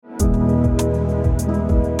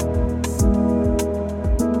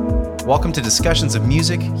Welcome to Discussions of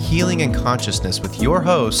Music, Healing, and Consciousness with your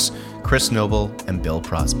hosts, Chris Noble and Bill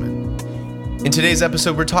Prosman. In today's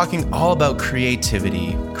episode, we're talking all about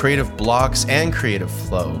creativity, creative blocks, and creative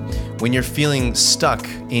flow. When you're feeling stuck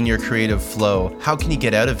in your creative flow, how can you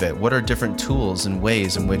get out of it? What are different tools and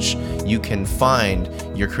ways in which you can find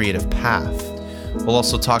your creative path? We'll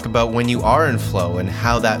also talk about when you are in flow and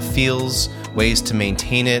how that feels, ways to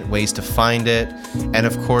maintain it, ways to find it, and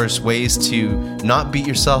of course, ways to not beat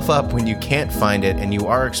yourself up when you can't find it and you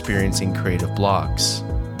are experiencing creative blocks.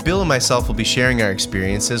 Bill and myself will be sharing our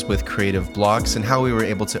experiences with creative blocks and how we were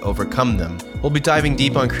able to overcome them. We'll be diving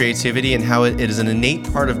deep on creativity and how it is an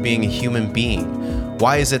innate part of being a human being.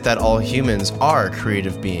 Why is it that all humans are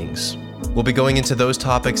creative beings? We'll be going into those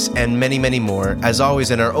topics and many, many more, as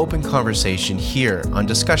always, in our open conversation here on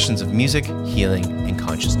Discussions of Music, Healing, and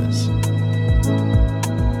Consciousness.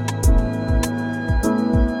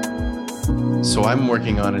 So I'm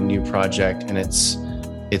working on a new project, and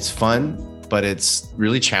it's fun, but it's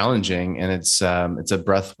really challenging, and it's a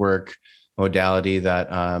breath work modality that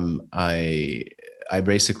I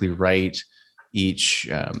basically write each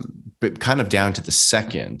kind of down to the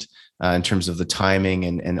second. In terms of the timing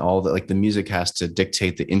and all that, like the music has to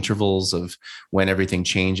dictate the intervals of when everything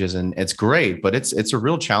changes, and it's great, but it's a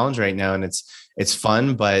real challenge right now, and it's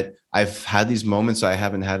fun. But I've had these moments I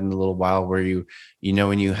haven't had in a little while where you know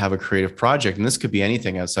when you have a creative project, and this could be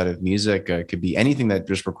anything outside of music, it could be anything that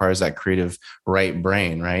just requires that creative right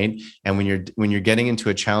brain, right? And when you're getting into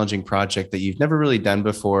a challenging project that you've never really done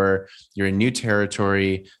before, you're in new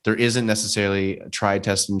territory, there isn't necessarily a tried,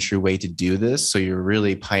 tested, and true way to do this, so you're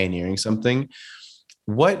really pioneering something.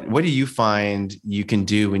 What do you find you can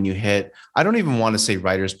do when you hit, I don't even want to say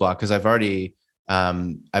writer's block, because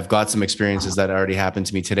I've got some experiences that already happened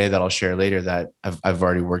to me today that I'll share later that I've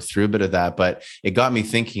already worked through a bit of that, but it got me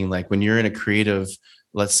thinking, like when you're in a creative,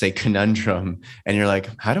 let's say, conundrum, and you're like,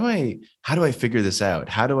 how do I figure this out?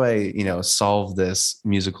 How do I, solve this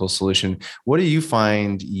musical solution? What do you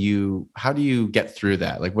find how do you get through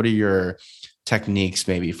that? Like, what are your techniques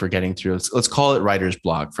maybe for getting through? Let's call it writer's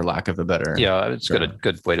block, for lack of a better. Yeah, it's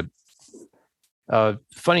good way to.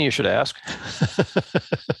 Funny you should ask,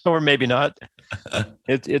 or maybe not.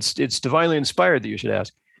 It's divinely inspired that you should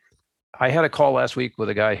ask. I had a call last week with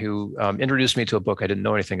a guy who introduced me to a book I didn't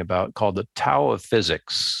know anything about called The Tao of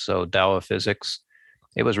Physics. So Tao of Physics,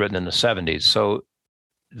 it was written in the 70s. So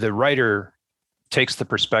the writer takes the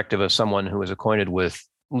perspective of someone who was acquainted with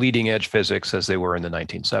leading edge physics as they were in the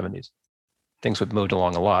 1970s. Things have moved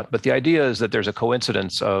along a lot, but the idea is that there's a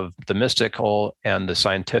coincidence of the mystical and the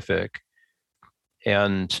scientific.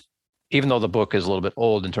 And even though the book is a little bit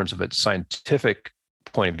old in terms of its scientific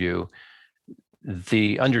point of view,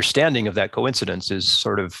 the understanding of that coincidence is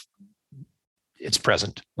it's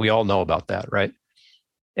present. We all know about that, right?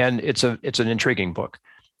 And it's an intriguing book.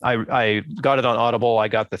 I got it on Audible. I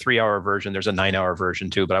got the 3-hour version. There's a 9-hour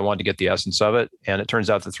version too, but I wanted to get the essence of it. And it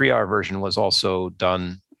turns out the 3-hour version was also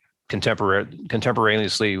done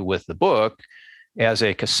contemporaneously with the book as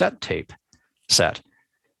a cassette tape set.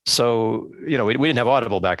 So, we didn't have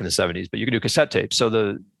Audible back in the 70s, but you could do cassette tapes. So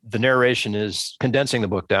the narration is condensing the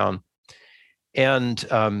book down.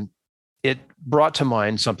 And it brought to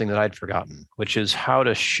mind something that I'd forgotten, which is how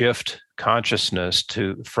to shift consciousness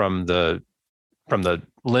from the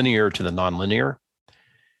linear to the nonlinear.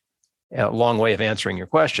 A long way of answering your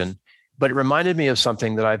question. But it reminded me of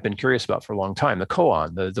something that I've been curious about for a long time, the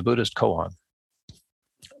koan, the Buddhist koan.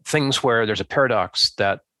 Things where there's a paradox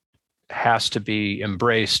that has to be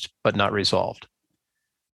embraced but not resolved.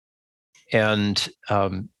 And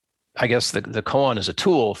I guess the koan is a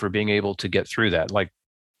tool for being able to get through that. Like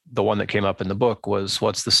the one that came up in the book was,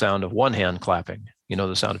 what's the sound of one hand clapping?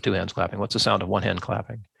 The sound of two hands clapping. What's the sound of one hand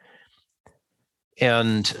clapping?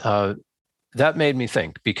 And that made me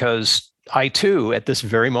think, because I too, at this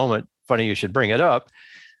very moment, funny you should bring it up,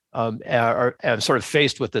 am sort of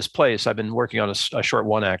faced with this place. I've been working on a short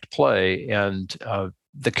 1-act play, and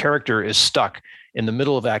the character is stuck in the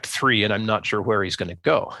middle of Act 3, and I'm not sure where he's going to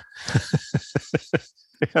go.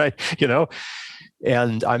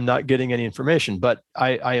 And I'm not getting any information, but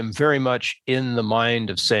I am very much in the mind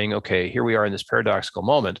of saying, okay, here we are in this paradoxical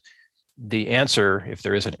moment. The answer, if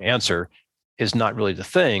there is an answer, is not really the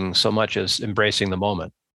thing so much as embracing the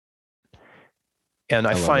moment. And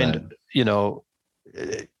I find, you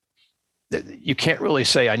can't really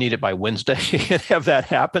say I need it by Wednesday and have that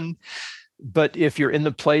happen. But if you're in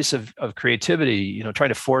the place of creativity, trying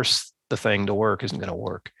to force the thing to work isn't going to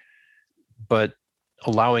work. But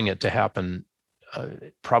allowing it to happen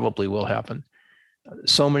probably will happen.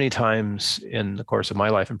 So many times in the course of my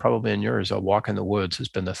life, and probably in yours, a walk in the woods has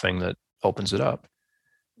been the thing that opens it up.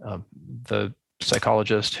 Um, the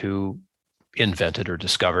psychologist who invented or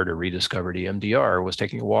discovered or rediscovered EMDR was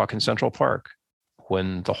taking a walk in Central Park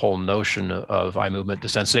when the whole notion of eye movement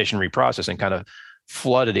desensitization reprocessing kind of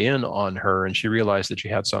flooded in on her, and she realized that she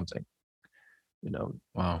had something,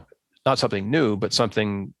 Wow. not something new, but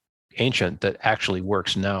something ancient that actually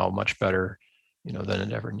works now much better, than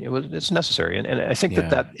it ever knew. It's necessary. And I think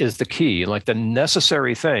that is the key. Like the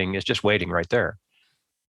necessary thing is just waiting right there.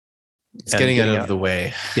 It's getting out of the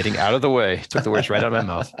way. Getting out of the way. Took the words right out of my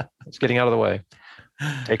mouth. It's getting out of the way.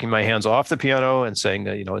 Taking my hands off the piano and saying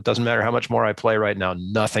that, it doesn't matter how much more I play right now,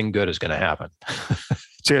 nothing good is going to happen.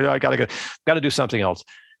 So I got to do something else.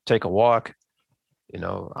 Take a walk,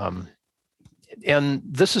 and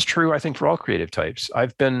this is true, I think, for all creative types.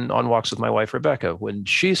 I've been on walks with my wife, Rebecca, when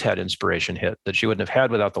she's had inspiration hit that she wouldn't have had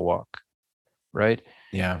without the walk. Right.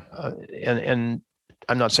 Yeah. And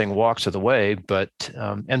I'm not saying walks are the way, but,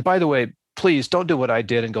 and by the way, please don't do what I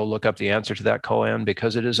did and go look up the answer to that koan,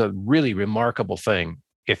 because it is a really remarkable thing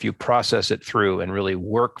if you process it through and really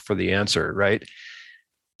work for the answer, right?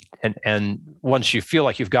 And once you feel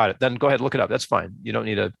like you've got it, then go ahead and look it up. That's fine. You don't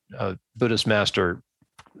need a Buddhist master,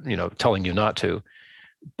 telling you not to.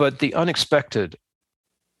 But the unexpected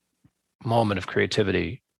moment of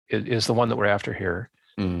creativity is the one that we're after here.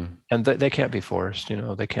 And they can't be forced.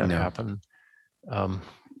 They can't happen.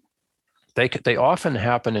 They often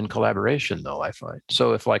happen in collaboration, though, I find.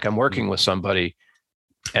 So if like I'm working with somebody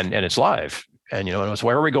and it's live and, and it's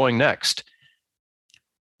where are we going next?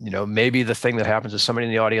 Maybe the thing that happens is somebody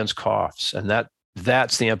in the audience coughs, and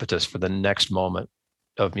that's the impetus for the next moment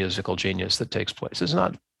of musical genius that takes place. It's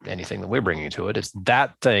not anything that we're bringing to it. It's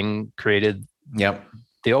that thing created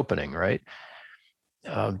the opening, right?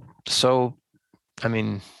 So, I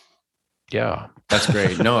mean, yeah. That's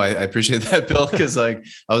great. No, I appreciate that, Bill, because like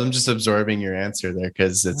I'm just absorbing your answer there,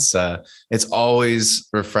 because it's always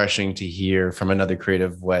refreshing to hear from another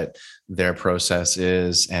creative what their process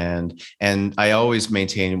is, and I always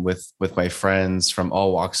maintain with my friends from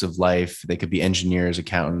all walks of life. They could be engineers,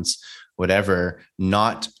 accountants, whatever,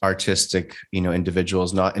 not artistic,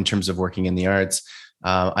 individuals, not in terms of working in the arts.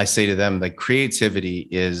 I say to them, like, creativity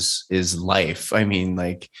is life. I mean,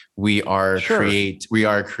 like, we are creative,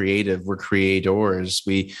 we're creators,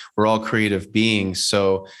 we're all creative beings.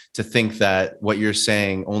 So to think that what you're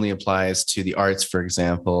saying only applies to the arts, for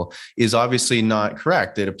example, is obviously not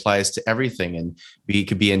correct. It applies to everything. And we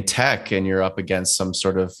could be in tech and you're up against some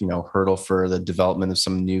sort of, hurdle for the development of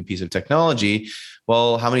some new piece of technology.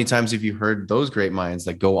 Well, how many times have you heard those great minds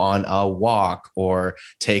that go on a walk or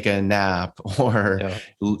take a nap or,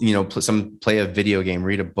 play a video game,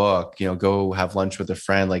 read a book, go have lunch with a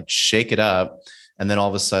friend, like shake it up. And then all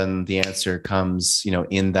of a sudden the answer comes,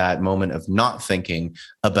 in that moment of not thinking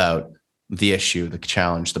about the issue, the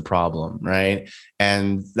challenge, the problem. Right.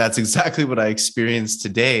 And that's exactly what I experienced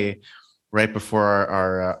today, right before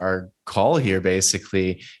our call here,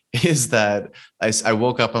 basically, is that I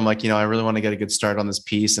woke up, I'm like, I really want to get a good start on this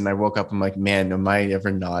piece. And I woke up, I'm like, man, am I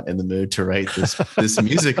ever not in the mood to write this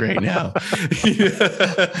music right now?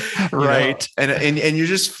 Right. And you're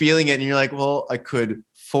just feeling it. And you're like, well, I could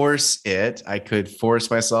force it. I could force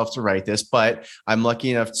myself to write this, but I'm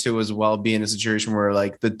lucky enough to as well be in a situation where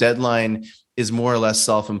like the deadline is more or less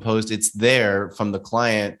self-imposed. It's there from the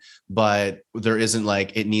client, but there isn't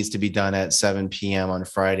like, it needs to be done at 7 p.m. on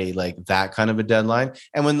Friday, like that kind of a deadline.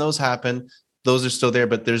 And when those happen, those are still there,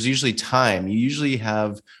 but there's usually time. You usually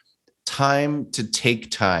have time to take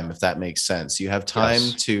time, if that makes sense. You have time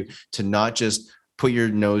to not just put your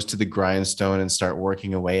nose to the grindstone and start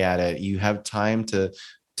working away at it. You have time to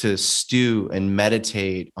stew and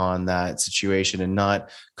meditate on that situation and not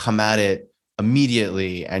come at it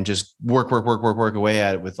immediately and just work away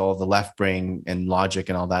at it with all the left brain and logic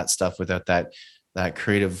and all that stuff without that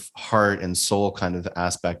creative heart and soul kind of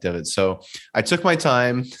aspect of it. So I took my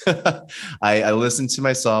time. I listened to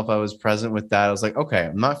myself. I was present with that. I was like, okay,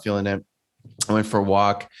 I'm not feeling it. I went for a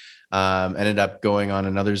walk. Ended up going on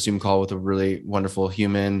another Zoom call with a really wonderful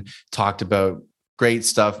human, talked about great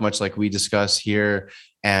stuff, much like we discuss here,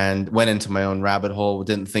 and went into my own rabbit hole.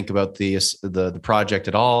 Didn't think about the project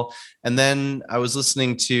at all. And then I was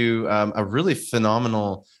listening to a really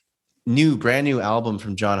phenomenal brand new album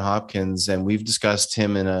from John Hopkins. And we've discussed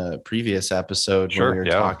him in a previous episode when we were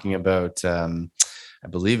talking about, I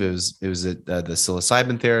believe it was the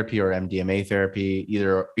psilocybin therapy or MDMA therapy,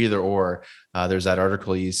 either or. There's that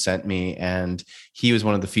article you sent me, and he was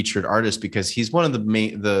one of the featured artists because he's one of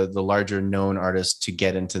the larger known artists to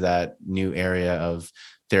get into that new area of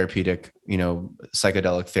therapeutic,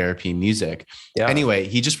 psychedelic therapy music. Yeah. Anyway,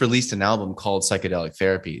 he just released an album called Psychedelic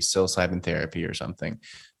Therapy, Psilocybin Therapy or something.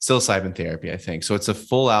 Psilocybin Therapy, I think. So it's a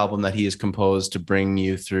full album that he has composed to bring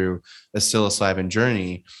you through a psilocybin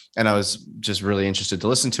journey. And I was just really interested to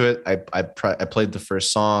listen to it. I played the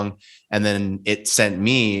first song, and then it sent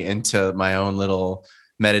me into my own little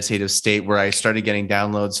meditative state where I started getting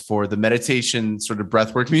downloads for the meditation sort of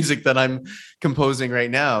breathwork music that I'm composing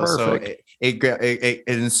right now. Perfect. So it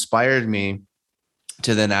inspired me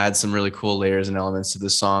to then add some really cool layers and elements to the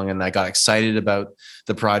song. And I got excited about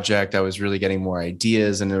the project. I was really getting more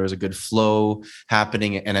ideas, and there was a good flow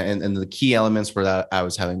happening. And the key elements were that I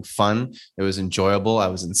was having fun. It was enjoyable. I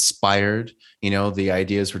was inspired. The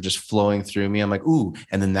ideas were just flowing through me. I'm like, ooh,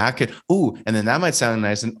 and then that might sound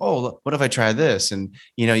nice. And oh, what if I try this? And,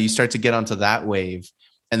 you start to get onto that wave.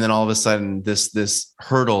 And then all of a sudden this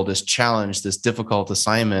hurdle, this challenge, this difficult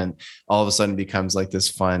assignment, all of a sudden becomes like this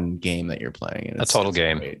fun game that you're playing. And a total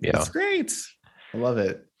game. Great. Yeah. It's great. I love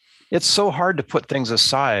it. It's so hard to put things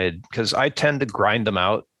aside because I tend to grind them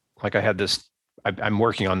out. Like I'm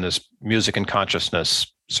working on this music and consciousness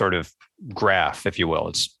sort of graph, if you will.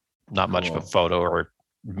 It's not much of a photo or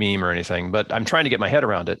meme or anything, but I'm trying to get my head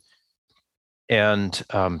around it. And,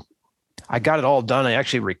 I got it all done. I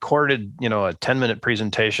actually recorded, a 10-minute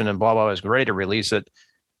presentation and blah, blah. I was ready to release it.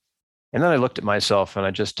 And then I looked at myself and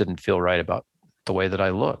I just didn't feel right about the way that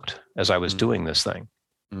I looked as I was doing this thing.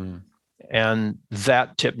 And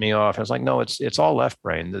that tipped me off. I was like, no, it's all left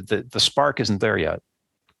brain. The spark isn't there yet.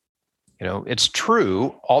 It's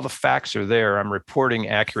true. All the facts are there. I'm reporting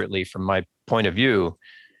accurately from my point of view.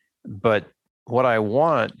 But what I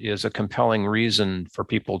want is a compelling reason for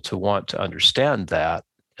people to want to understand that.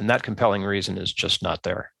 And that compelling reason is just not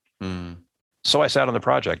there. So I sat on the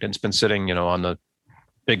project, and it's been sitting, on the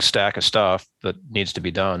big stack of stuff that needs to be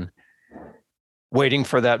done, waiting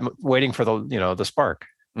for the, the spark.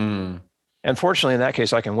 And fortunately, in that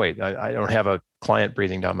case, I can wait. I don't have a client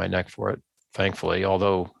breathing down my neck for it, thankfully,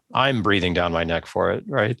 although I'm breathing down my neck for it.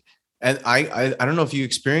 Right. And I don't know if you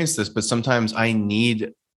experienced this, but sometimes I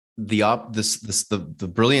need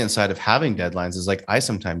the brilliant side of having deadlines is like, I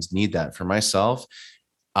sometimes need that for myself.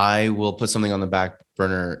 I will put something on the back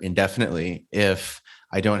burner indefinitely if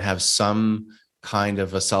I don't have some kind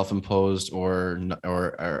of a self-imposed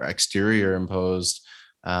or exterior imposed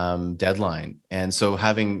deadline. And so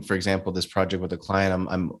having, for example, this project with a client,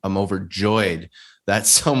 I'm overjoyed that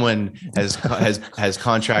someone has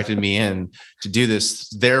contracted me in to do this.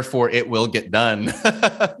 Therefore, it will get done.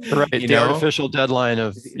 Right. The artificial deadline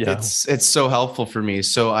of it's so helpful for me.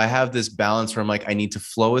 So I have this balance where I'm like, I need to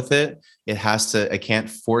flow with it. I can't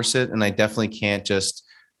force it, and I definitely can't just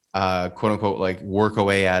quote unquote like work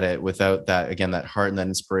away at it without that, again, that heart and that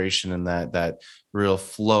inspiration and that real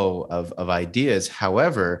flow of ideas.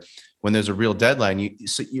 However, when there's a real deadline,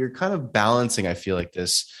 you're kind of balancing, I feel like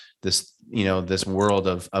this world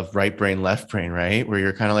of right brain, left brain, right? Where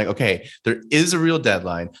you're kind of like, okay, there is a real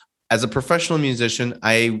deadline. As a professional musician,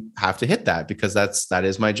 I have to hit that because that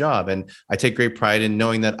is my job. And I take great pride in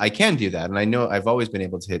knowing that I can do that. And I know I've always been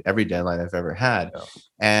able to hit every deadline I've ever had. Yeah.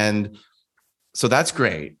 And so that's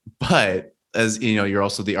great. But as you're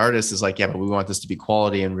also the artist, is like, yeah, but we want this to be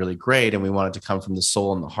quality and really great. And we want it to come from the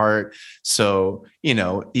soul and the heart. So,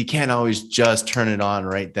 you can't always just turn it on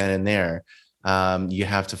right then and there. You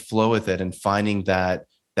have to flow with it, and finding that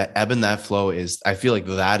ebb and that flow I feel like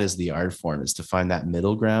that is the art form, is to find that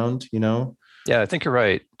middle ground, Yeah, I think you're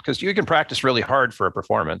right. Because you can practice really hard for a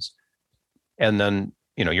performance, and then,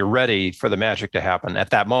 you're ready for the magic to happen at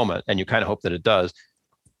that moment. And you kind of hope that it does,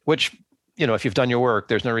 which, if you've done your work,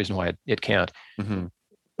 there's no reason why it can't. Mm-hmm.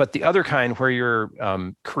 But the other kind where you're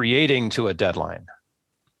creating to a deadline,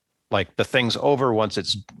 like the thing's over once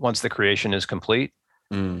the creation is complete.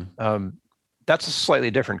 That's a slightly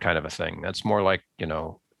different kind of a thing. That's more like,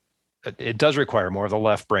 it does require more of the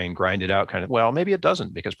left brain grinded out kind of, well, maybe it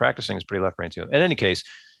doesn't, because practicing is pretty left brain too. In any case,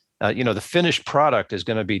 the finished product is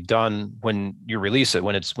going to be done when you release it,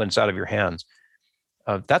 when it's out of your hands.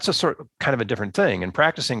 That's a sort of kind of a different thing. And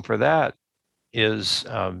practicing for that is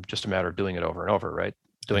just a matter of doing it over and over, right?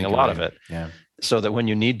 Doing a lot of it. Yeah. So that when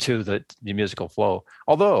you need to, the musical flow.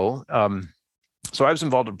 Although, so I was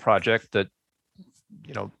involved in a project that,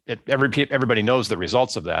 everybody knows the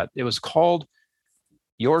results of that. It was called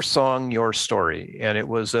Your Song, Your Story. And it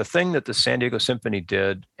was a thing that the San Diego Symphony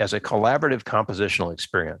did as a collaborative compositional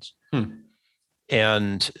experience.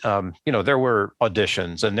 And, there were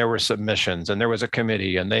auditions and there were submissions and there was a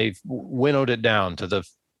committee, and they winnowed it down to the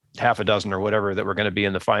half a dozen or whatever that were going to be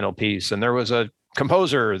in the final piece. And there was a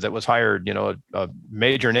composer that was hired, a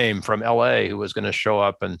major name from LA who was going to show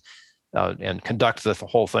up and and conduct the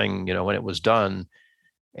whole thing, when it was done.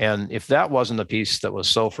 And if that wasn't a piece that was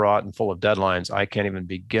so fraught and full of deadlines, I can't even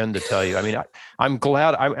begin to tell you. I mean, I'm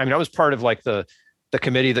glad. I was part of like the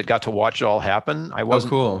committee that got to watch it all happen. I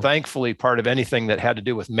wasn't thankfully part of anything that had to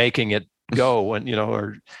do with making it go and,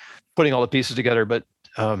 or putting all the pieces together. But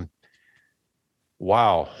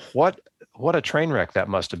wow, what a train wreck that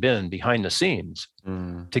must have been behind the scenes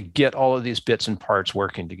to get all of these bits and parts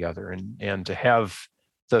working together and to have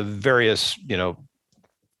the various,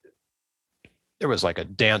 there was like a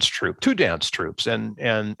dance troupe, 2 dance troupes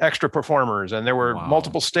and extra performers. And there were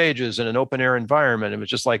multiple stages in an open air environment. It was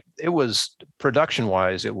just like, it was production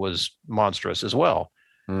wise, it was monstrous as well.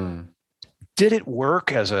 Did it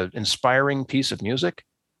work as an inspiring piece of music?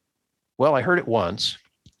 Well, I heard it once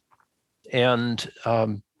and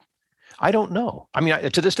I don't know. I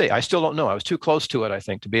mean, to this day, I still don't know. I was too close to it, I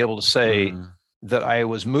think, to be able to say that I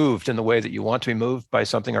was moved in the way that you want to be moved by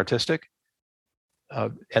something artistic.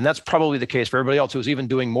 And that's probably the case for everybody else who was even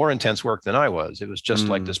doing more intense work than I was. It was just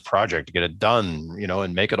like this project to get it done,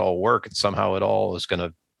 and make it all work. And somehow it all is going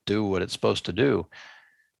to do what it's supposed to do.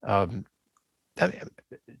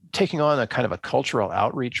 Taking on a kind of a cultural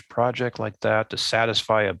outreach project like that to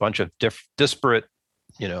satisfy a bunch of disparate,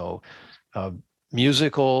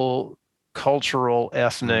 musical, cultural,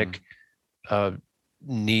 ethnic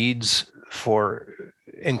needs for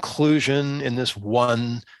inclusion in this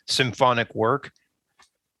one symphonic work.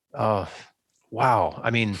 Wow.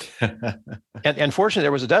 I mean, and fortunately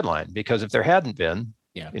there was a deadline, because if there hadn't been,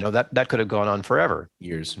 that could have gone on forever.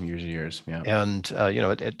 Years. Yeah. And,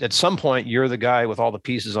 at some point you're the guy with all the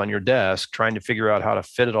pieces on your desk trying to figure out how to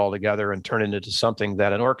fit it all together and turn it into something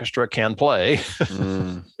that an orchestra can play,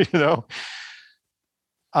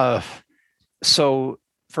 so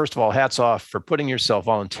first of all, hats off for putting yourself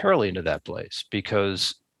voluntarily into that place,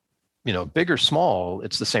 because, big or small,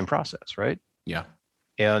 it's the same process, right? Yeah.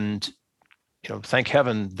 And, thank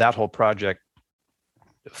heaven that whole project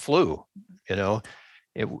flew,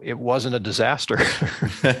 it wasn't a disaster.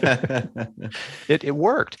 It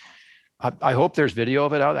worked. I hope there's video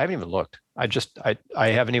of it out. I haven't even looked. I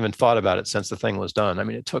haven't even thought about it since the thing was done. I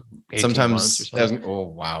mean, it took 18 months or something. Oh,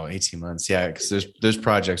 wow. 18 months. Yeah. Because there's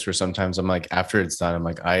projects where sometimes I'm like, after it's done, I'm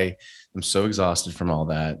like, I'm so exhausted from all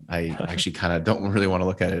that. I actually kind of don't really want to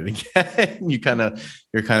look at it again. You're kind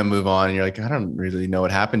of move on and you're like, I don't really know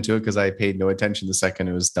what happened to it, because I paid no attention the second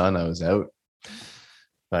it was done. I was out.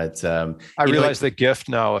 But I realize the gift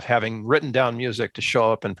now of having written down music to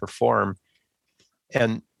show up and perform,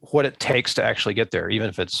 and what it takes to actually get there, even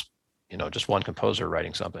if it's, just one composer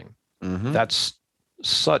writing something. That's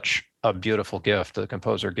such a beautiful gift the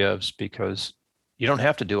composer gives, because you don't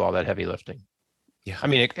have to do all that heavy lifting. Yeah. I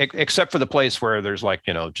mean, except for the place where there's like,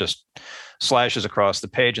 just slashes across the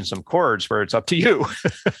page and some chords where it's up to you.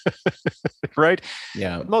 Right.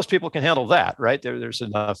 Yeah. But most people can handle that, right? There's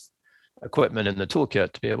enough equipment in the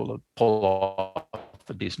toolkit to be able to pull off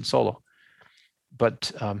a decent solo.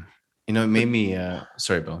 But, it made me,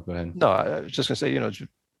 sorry, Bill, go ahead. No, I was just gonna say,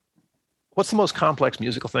 what's the most complex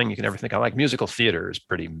musical thing you can ever think of? Like musical theater is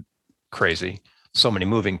pretty crazy. So many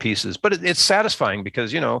moving pieces, but it's satisfying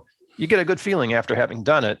because, you get a good feeling after having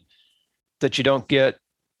done it that you don't get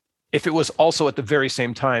if it was also at the very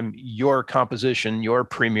same time your composition, your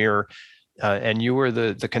premiere, and you were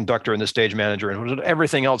the conductor and the stage manager and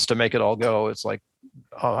everything else to make it all go. It's like,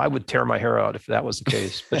 oh, I would tear my hair out if that was the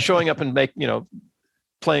case. But showing up and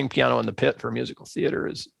playing piano in the pit for musical theater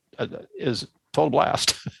is total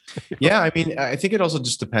blast. Yeah, I mean, I think it also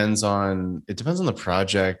just depends on the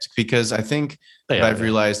project, because I think what I've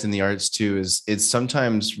realized in the arts too is it's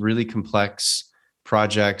sometimes really complex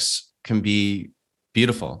projects can be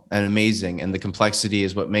beautiful and amazing, and the complexity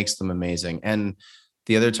is what makes them amazing. And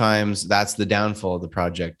the other times, that's the downfall of the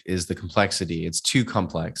project, is the complexity. It's too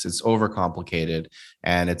complex, it's overcomplicated,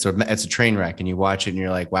 and it's a train wreck. And you watch it and you're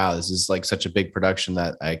like, wow, this is like such a big production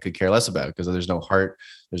that I could care less about, because there's no heart,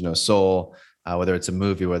 there's no soul. Whether it's a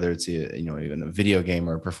movie, whether it's even a video game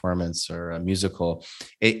or a performance or a musical,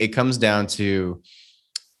 it comes down to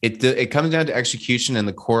execution and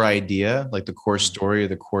the core idea, like the core story,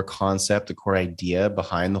 the core concept, the core idea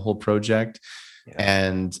behind the whole project. Yeah.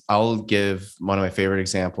 And I'll give one of my favorite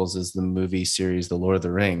examples is the movie series, The Lord of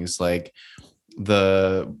the Rings. Like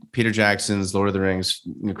the Peter Jackson's Lord of the Rings,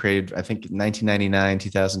 created, I think, 1999,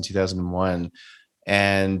 2000, 2001.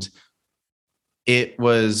 And it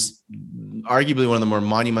was arguably one of the more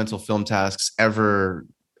monumental film tasks ever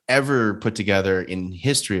put together in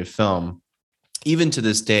history of film, even to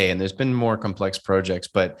this day. And there's been more complex projects,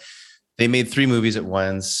 but they made 3 movies at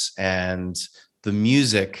once, and the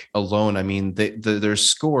music alone, I mean, their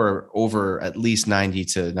score over at least 90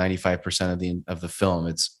 to 95% of the film.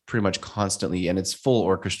 It's pretty much constantly, and it's full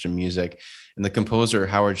orchestra music. And the composer,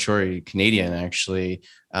 Howard Shore, Canadian, actually,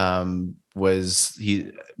 was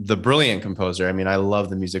the brilliant composer. I mean, I love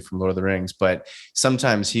the music from Lord of the Rings, but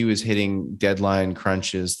sometimes he was hitting deadline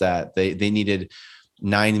crunches that they needed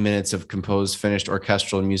 9 minutes of composed, finished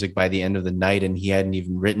orchestral music by the end of the night, and he hadn't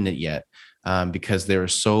even written it yet. Because they were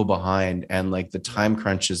so behind, and like the time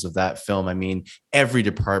crunches of that film. I mean, every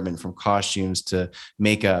department from costumes to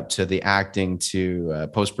makeup to the acting to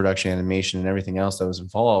post-production animation and everything else that was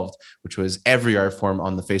involved, which was every art form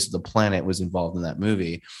on the face of the planet was involved in that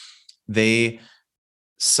movie. They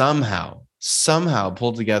somehow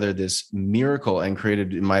pulled together this miracle and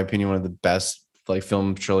created, in my opinion, one of the best like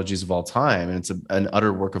film trilogies of all time. And it's an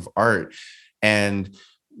utter work of art. And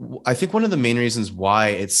I think one of the main reasons why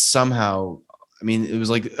it's somehow, I mean, it was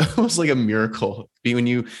like a miracle. When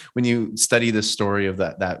you study the story of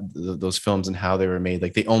those films and how they were made,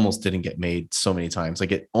 like they almost didn't get made so many times.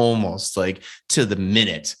 Like it almost, like to the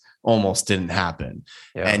minute, almost didn't happen.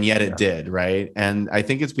 Yeah, and yet it did, right? And I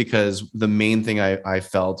think it's because the main thing I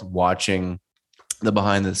felt watching the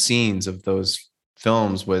behind the scenes of those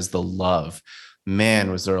films was the love. Man,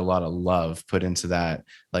 was there a lot of love put into that.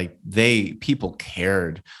 Like people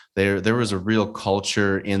cared. There was a real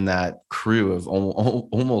culture in that crew of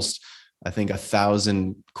almost, I think,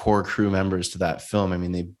 1,000 core crew members to that film. I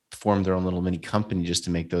mean, they formed their own little mini company just to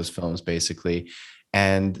make those films, basically.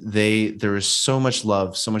 And there was so much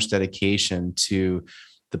love, so much dedication to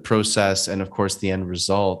the process, and of course the end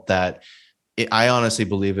result, that I honestly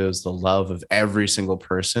believe it was the love of every single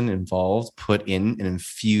person involved put in and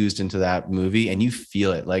infused into that movie. And you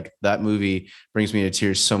feel it. Like that movie brings me to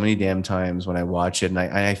tears so many damn times when I watch it. And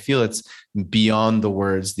I feel it's beyond the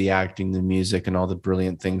words, the acting, the music, and all the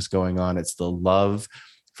brilliant things going on. It's the love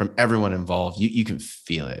from everyone involved. You can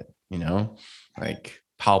feel it, like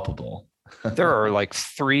palpable. There are like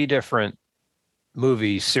 3 different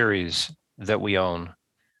movie series that we own,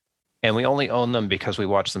 and we only own them because we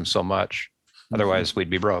watch them so much. Otherwise, we'd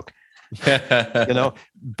be broke,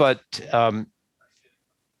 But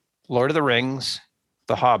Lord of the Rings,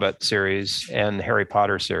 the Hobbit series, and the Harry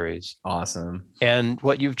Potter series. Awesome. And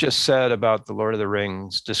what you've just said about the Lord of the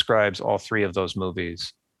Rings describes all 3 of those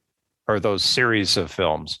movies, or those series of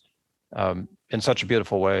films, in such a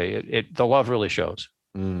beautiful way. The love really shows.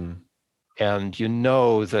 And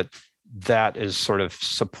that is sort of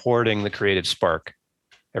supporting the creative spark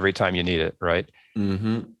every time you need it, right?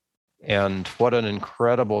 Mm-hmm. And what an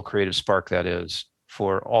incredible creative spark that is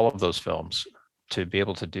for all of those films to be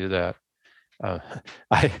able to do that.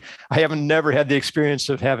 I haven't never had the experience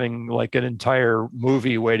of having like an entire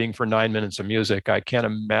movie waiting for 9 minutes of music. I can't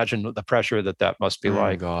imagine the pressure that must be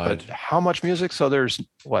like. God. But how much music? So there's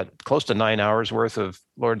close to 9 hours worth of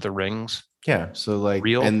Lord of the Rings. Yeah. So like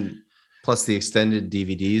real. And plus the extended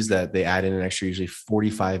DVDs that they add in an extra, usually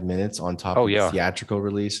 45 minutes on top of the theatrical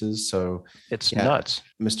releases. So it's nuts.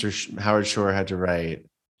 Mr. Howard Shore had to write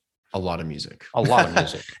a lot of music.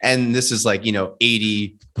 And this is like,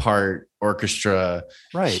 80 part orchestra,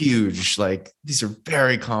 right? Huge. Like these are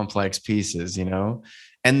very complex pieces, and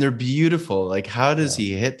they're beautiful. Like how does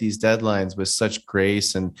he hit these deadlines with such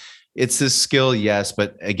grace? And it's his skill. Yes.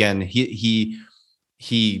 But again, he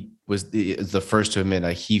was the first to admit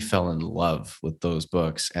he fell in love with those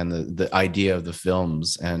books and the idea of the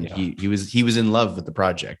films, and he was in love with the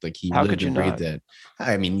project. Like he lived and breathed it.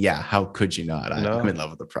 I mean, how could you not? I'm in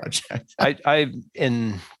love with the project. I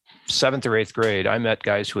in 7th or 8th grade, I met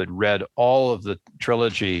guys who had read all of the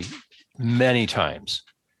trilogy many times,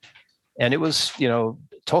 and it was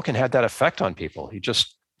Tolkien had that effect on people.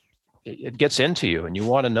 It gets into you, and you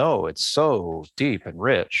want to know. It's so deep and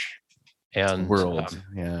rich. And world.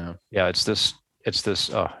 It's this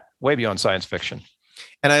way beyond science fiction.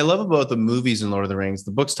 And I love about the movies in Lord of the Rings.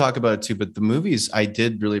 The books talk about it too, but the movies, I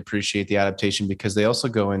did really appreciate the adaptation because they also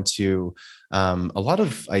go into a lot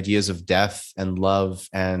of ideas of death and love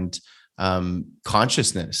and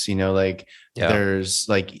consciousness. There's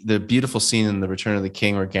like the beautiful scene in The Return of the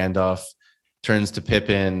King where Gandalf turns to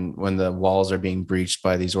Pippin when the walls are being breached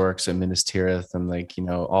by these orcs at Minas Tirith, and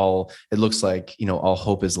it looks like all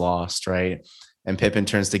hope is lost, right? And Pippin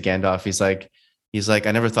turns to Gandalf. He's like,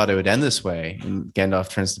 I never thought it would end this way. And Gandalf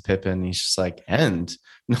turns to Pippin. And he's just like, end?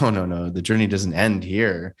 No. The journey doesn't end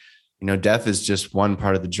here. Death is just one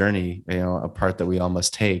part of the journey. A part that we all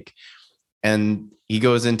must take. And he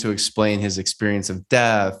goes in to explain his experience of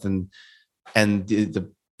death and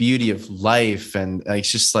the beauty of life, and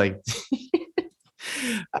it's just like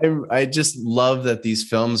I just love that these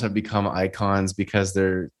films have become icons because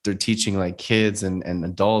they're teaching like kids and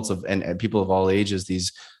adults and people of all ages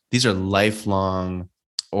these are lifelong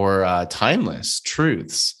or timeless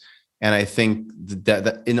truths. And I think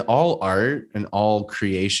that in all art and all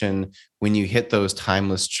creation, when you hit those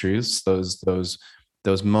timeless truths, those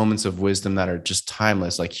moments of wisdom that are just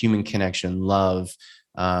timeless, like human connection, love,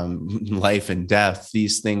 life and death,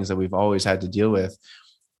 these things that we've always had to deal with,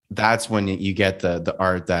 that's when you get the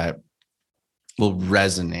art that will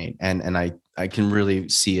resonate. And I can really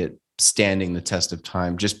see it standing the test of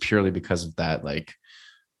time just purely because of that like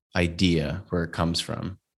idea where it comes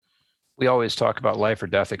from. We always talk about life or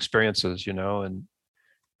death experiences, and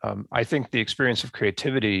I think the experience of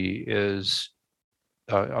creativity is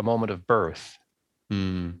a moment of birth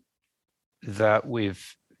that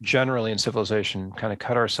we've generally in civilization kind of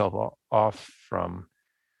cut ourselves off from.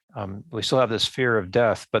 We still have this fear of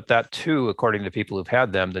death, but that too, according to people who've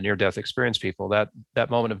had them, the near-death experience people, that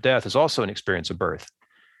moment of death is also an experience of birth,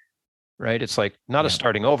 right? It's like not a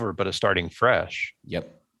starting over, but a starting fresh. Yep.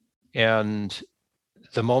 And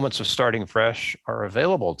the moments of starting fresh are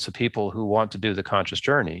available to people who want to do the conscious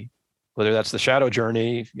journey, whether that's the shadow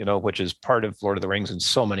journey, which is part of Lord of the Rings in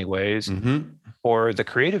so many ways, or the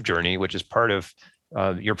creative journey, which is part of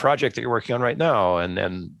your project that you're working on right now, and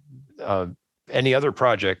then any other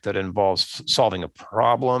project that involves solving a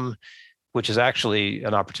problem, which is actually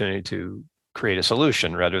an opportunity to create a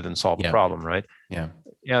solution rather than solve a problem, right? Yeah.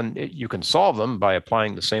 And you can solve them by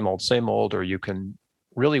applying the same old, or you can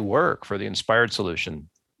really work for the inspired solution,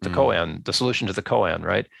 the koan, the solution to the koan,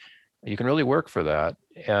 right? You can really work for that.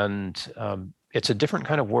 And it's a different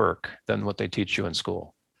kind of work than what they teach you in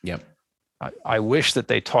school. Yep. I wish that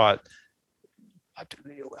they taught,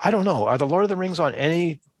 I don't know, are the Lord of the Rings on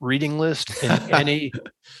any reading list in any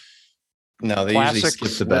no, they usually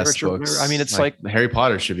skip the best books. I mean, it's like Harry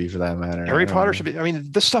Potter should be, for that matter. Harry Potter should be. I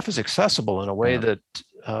mean, this stuff is accessible in a way that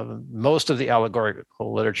most of the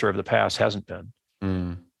allegorical literature of the past hasn't been.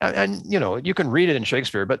 And you can read it in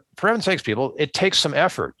Shakespeare, but for heaven's sakes, people, it takes some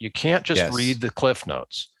effort. You can't just read the cliff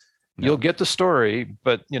notes. No. You'll get the story,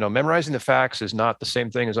 but memorizing the facts is not the same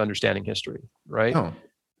thing as understanding history, right?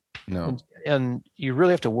 No. And you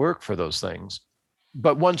really have to work for those things.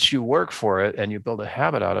 But once you work for it and you build a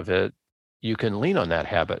habit out of it, you can lean on that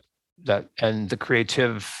habit, and the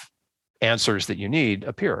creative answers that you need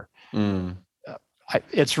appear.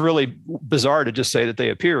 It's really bizarre to just say that they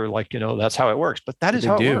appear, like, that's how it works, but that is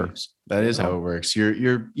how it works. That is how it works.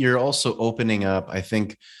 You're also opening up, I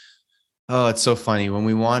think. Oh, it's so funny when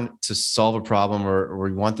we want to solve a problem or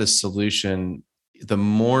we want this solution. The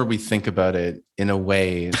more we think about it in a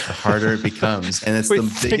way, the harder it becomes. And it's we the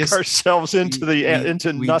think biggest ourselves into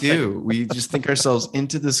nothing. We do. We just think ourselves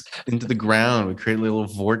into the ground. We create a little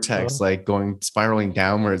vortex, like spiraling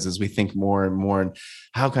downwards as we think more and more. And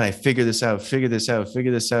how can I figure this out?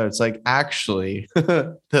 It's like, actually,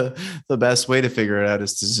 the best way to figure it out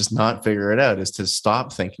is to just not figure it out, is to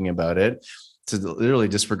stop thinking about it, to literally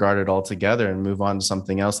disregard it altogether and move on to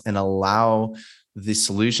something else and allow the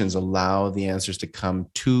solutions, allow the answers to come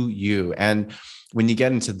to you. And when you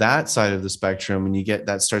get into that side of the spectrum, when you get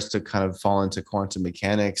that starts to kind of fall into quantum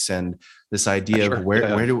mechanics and this idea of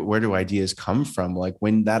where do ideas come from? Like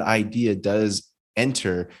when that idea does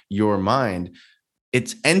enter your mind,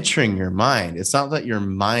 it's entering your mind. It's not that your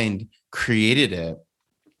mind created it.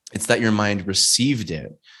 It's that your mind received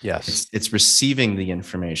it. Yes. It's receiving the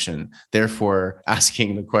information, therefore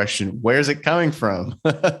asking the question, where's it coming from?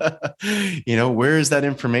 Where is that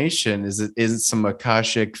information? Is it some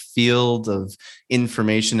Akashic field of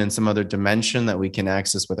information in some other dimension that we can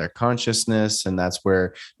access with our consciousness? And that's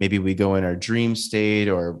where maybe we go in our dream state,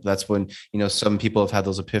 or that's when, some people have had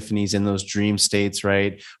those epiphanies in those dream states,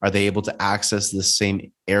 right? Are they able to access the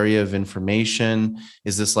same area of information?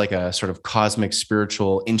 Is this like a sort of cosmic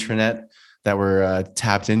spiritual internet that we're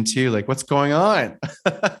tapped into? Like, what's going on?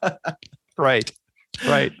 Right.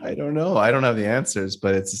 I don't know. I don't have the answers,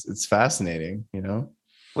 but it's fascinating,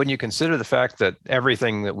 When you consider the fact that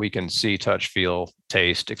everything that we can see, touch, feel,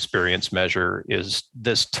 taste, experience, measure is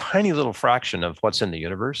this tiny little fraction of what's in the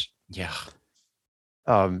universe. Yeah.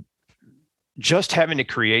 Just having to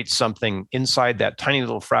create something inside that tiny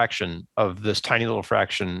little fraction of this tiny little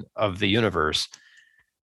fraction of the universe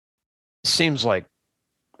seems like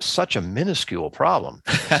such a minuscule problem,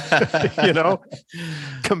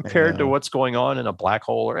 compared to what's going on in a black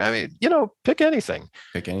hole, or, pick anything,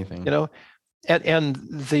 and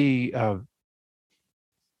the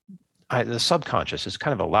subconscious is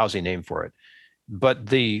kind of a lousy name for it, but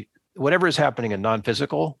whatever is happening in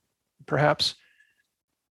non-physical, perhaps,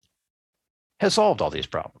 has solved all these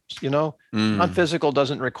problems. Non-physical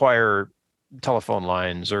doesn't require telephone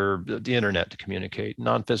lines or the internet to communicate.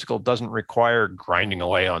 Non-physical doesn't require grinding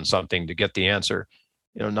away on something to get the answer.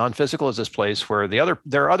 Non-physical is this place where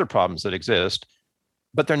there are other problems that exist,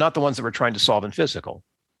 but they're not the ones that we're trying to solve in physical.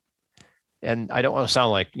 And I don't want to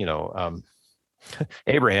sound like,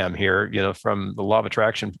 Abraham here, from the law of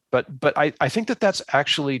attraction, but I think that that's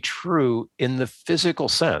actually true in the physical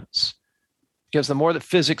sense, because the more that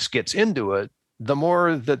physics gets into it, the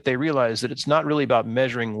more that they realize that it's not really about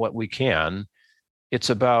measuring what we can, it's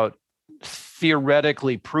about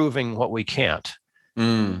theoretically proving what we can't.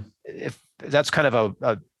 If that's kind of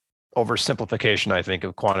a oversimplification, I think,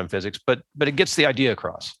 of quantum physics, but it gets the idea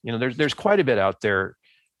across. There's quite a bit out there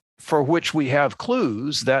for which we have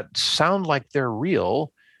clues that sound like they're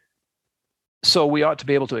real. So we ought to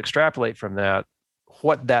be able to extrapolate from that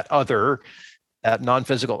what that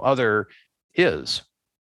non-physical other is.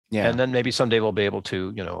 Yeah. And then maybe someday we'll be able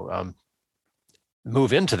to,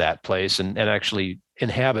 move into that place and actually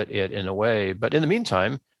inhabit it in a way. But in the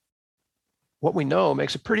meantime, what we know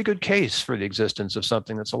makes a pretty good case for the existence of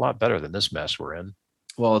something that's a lot better than this mess we're in.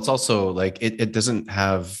 Well, it's also like it doesn't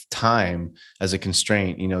have time as a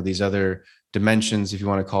constraint. These other dimensions, if you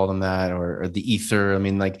want to call them that, or the ether. I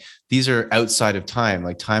mean, like these are outside of time.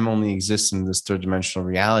 Like time only exists in this third dimensional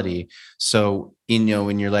reality. So,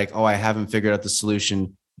 when you're like, oh, I haven't figured out the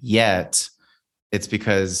solution yet, it's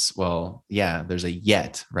because, well, yeah, there's a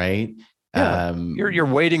yet, right? Yeah, you're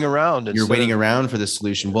waiting around. You're waiting around for the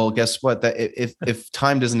solution. Well, guess what? That if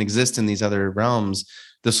time doesn't exist in these other realms,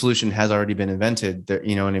 the solution has already been invented.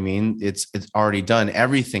 You know what I mean? It's already done.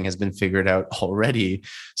 Everything has been figured out already.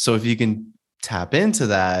 So if you can tap into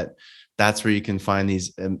that, that's where you can find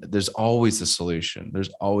these. There's always a solution. There's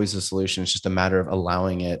always a solution. It's just a matter of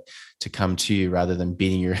allowing it to come to you rather than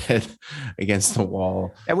beating your head against the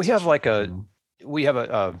wall. And we have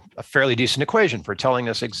a fairly decent equation for telling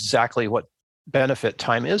us exactly what benefit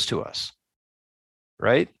time is to us,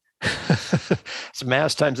 right? It's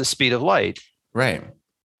mass times the speed of light. Right.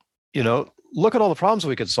 Look at all the problems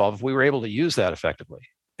we could solve if we were able to use that effectively.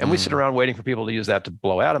 And we sit around waiting for people to use that to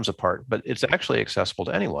blow atoms apart, but it's actually accessible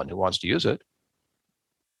to anyone who wants to use it.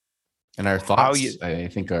 And our thoughts, I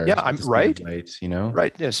think, are I'm right.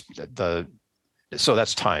 Right. Yes. So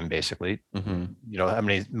that's time, basically. Mm-hmm. How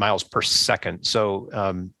many miles per second.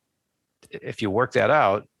 So if you work that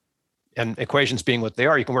out, and equations being what they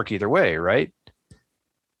are, you can work either way, right?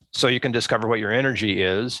 So you can discover what your energy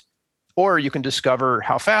is, or you can discover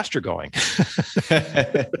how fast you're going.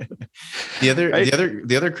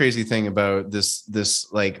 The other crazy thing about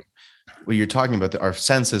this like what you're talking about, our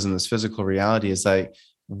senses and this physical reality, is like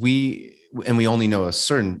we only know a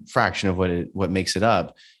certain fraction of what makes it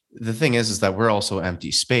up. The thing is that we're also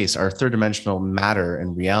empty space. Our third dimensional matter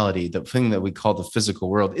and reality, the thing that we call the physical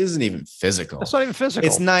world, isn't even physical. It's not even physical.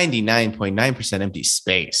 It's 99.9% empty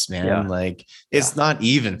space, man. Yeah. Like it's not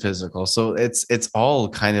even physical. So it's all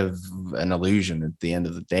kind of an illusion at the end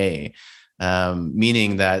of the day.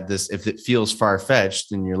 Meaning that if it feels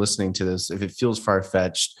far-fetched and you're listening to this, if it feels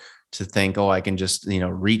far-fetched to think, oh, I can just,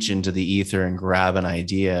 reach into the ether and grab an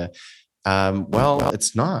idea. Well,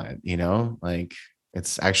 it's not, like,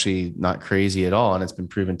 it's actually not crazy at all. And it's been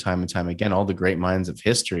proven time and time again. All the great minds of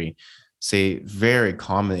history say very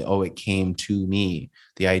commonly, oh, it came to me.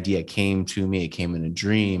 The idea came to me. It came in a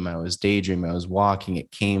dream. I was daydreaming. I was walking. It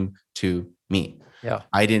came to me. Yeah.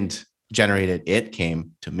 I didn't generate it. It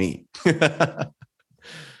came to me. And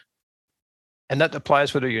that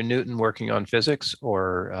applies whether you're Newton working on physics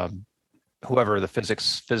or whoever the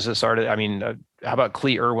physicists are. I mean, how about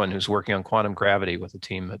Clee Irwin, who's working on quantum gravity with a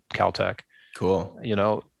team at Caltech? Cool.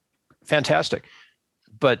 Fantastic.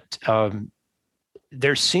 But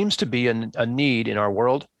there seems to be a need in our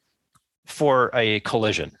world for a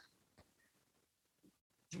collision.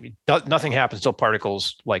 Nothing happens till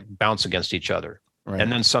particles like bounce against each other. Right.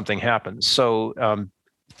 And then something happens. So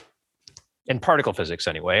in particle physics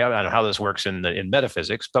anyway, I don't know how this works in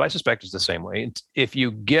metaphysics, but I suspect it's the same way. If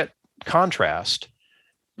you get contrast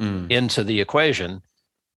into the equation,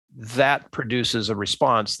 that produces a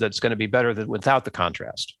response that's going to be better than without the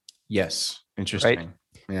contrast. Yes. Interesting. Right?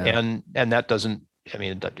 Yeah. And that doesn't,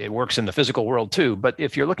 it works in the physical world too, but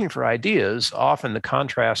if you're looking for ideas, often the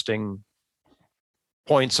contrasting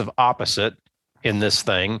points of opposite in this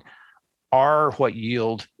thing are what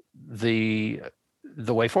yield the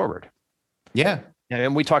way forward. Yeah.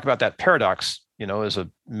 And we talk about that paradox, as a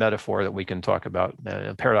metaphor that we can talk about.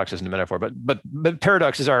 Paradox isn't a metaphor, but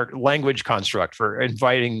paradox is our language construct for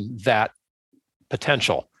inviting that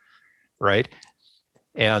potential, right?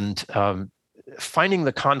 And finding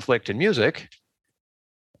the conflict in music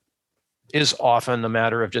is often a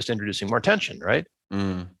matter of just introducing more tension, right?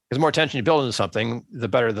 Because the more tension you build into something, the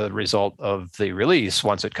better the result of the release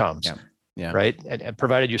once it comes. Yeah. Yeah. Right. And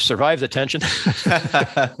provided you survive the tension.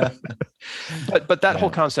 but that whole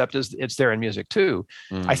concept it's there in music too.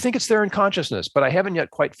 I think it's there in consciousness, but I haven't yet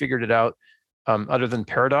quite figured it out. Other than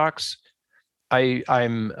paradox, I'm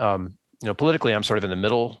politically, I'm sort of in the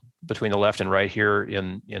middle between the left and right here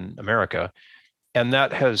in America. And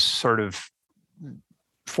that has sort of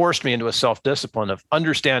forced me into a self-discipline of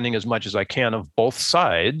understanding as much as I can of both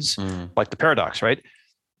sides, like the paradox, right?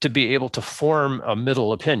 To be able to form a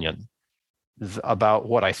middle opinion about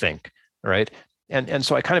what I think, right? And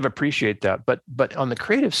so I kind of appreciate that. But on the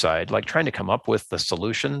creative side, like trying to come up with the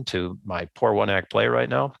solution to my poor one-act play right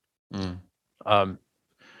now,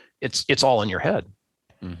 it's all in your head,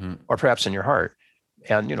 or perhaps in your heart.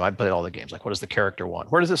 And I played all the games. Like, what does the character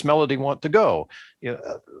want? Where does this melody want to go?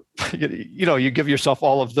 You give yourself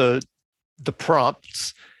all of the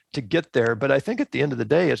prompts to get there. But I think at the end of the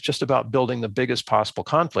day, it's just about building the biggest possible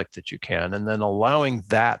conflict that you can, and then allowing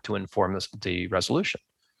that to inform the resolution.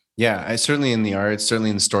 Yeah, I certainly in the arts, certainly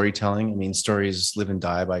in storytelling. I mean, stories live and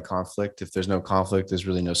die by conflict. If there's no conflict, there's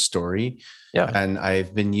really no story. Yeah. And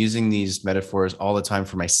I've been using these metaphors all the time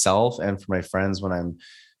for myself and for my friends when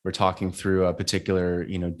we're talking through a particular,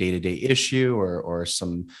 day-to-day issue or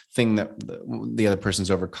something that the other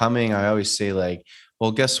person's overcoming. I always say, like,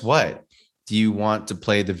 well, guess what? Do you want to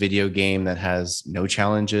play the video game that has no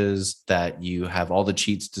challenges, that you have all the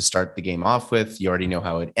cheats to start the game off with? You already know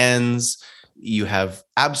how it ends. You have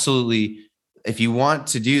absolutely, if you want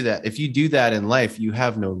to do that, if you do that in life, you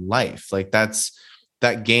have no life. Like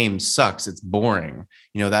that game sucks. It's boring.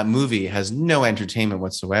 That movie has no entertainment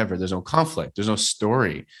whatsoever. There's no conflict. There's no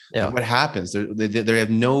story. Yeah. Like, what happens? They have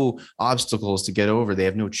no obstacles to get over. They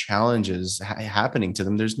have no challenges happening to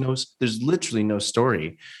them. There's literally no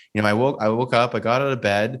story. I woke up, I got out of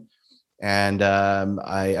bed, and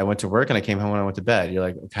I went to work, and I came home and I went to bed. You're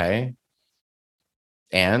like, okay.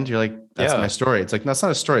 And you're like, that's my story. It's like, that's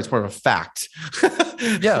not a story. It's more of a fact.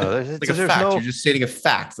 Yeah. Like a fact. You're just stating a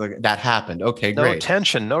fact. Like, that happened. Okay, great. No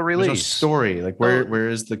tension, no release. There's no story. Like, where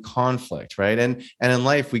is the conflict, right? And in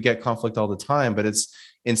life, we get conflict all the time, but it's,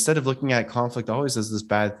 instead of looking at conflict always as this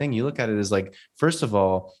bad thing, you look at it as like, first of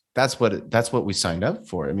all, that's what we signed up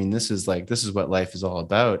for. I mean, this is what life is all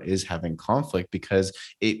about, is having conflict, because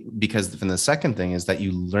then the second thing is that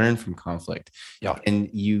you learn from conflict, and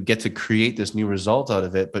you get to create this new result out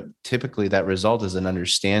of it. But typically that result is an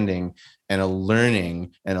understanding and a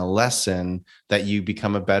learning and a lesson that you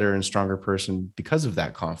become a better and stronger person because of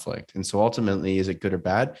that conflict. And so ultimately, is it good or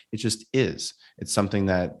bad? It just is. It's something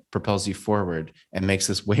that propels you forward and makes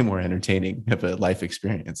this way more entertaining of a life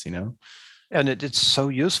experience, And it's so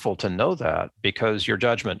useful to know that, because your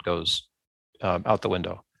judgment goes out the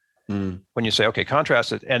window. When you say, okay,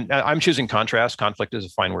 contrast it, and I'm choosing contrast. Conflict is a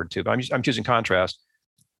fine word too, but I'm choosing contrast.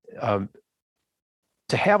 To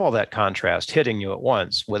have all that contrast hitting you at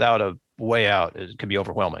once without a way out, it can be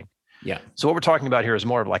overwhelming. Yeah. So what we're talking about here is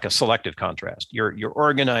more of like a selective contrast. You're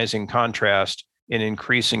organizing contrast in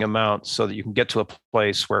increasing amounts so that you can get to a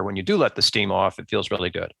place where when you do let the steam off, it feels really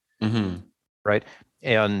good. Right.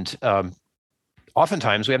 And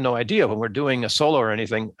oftentimes we have no idea when we're doing a solo or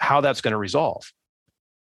anything, how that's going to resolve.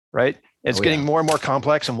 Right. It's getting more and more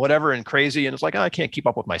complex and whatever and crazy. And it's like, I can't keep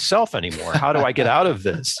up with myself anymore. How do I get out of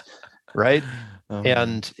this? Right.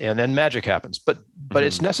 And then magic happens. But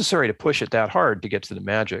it's necessary to push it that hard to get to the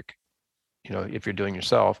magic, if you're doing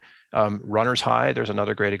yourself. Runner's high, there's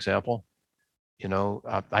another great example.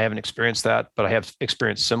 I haven't experienced that, but I have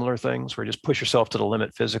experienced similar things where you just push yourself to the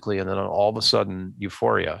limit physically, and then all of a sudden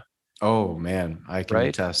euphoria. Oh man, I can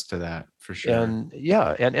attest to that for sure. And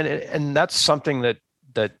and that's something that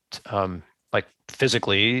like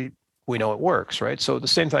physically we know it works, right? So the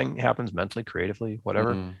same thing happens mentally, creatively,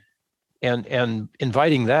 whatever. And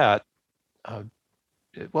inviting that,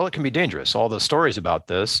 it can be dangerous. All the stories about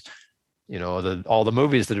this, all the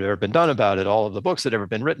movies that have ever been done about it, all of the books that have ever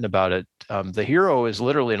been written about it, the hero is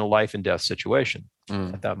literally in a life and death situation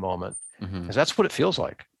at that moment, because that's what it feels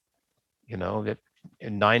like.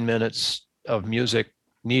 In 9 minutes of music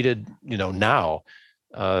needed, now,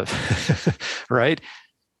 right?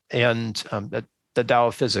 And the Tao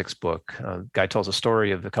of Physics book, guy tells a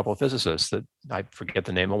story of a couple of physicists that I forget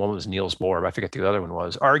the name. One was Niels Bohr, but I forget the other one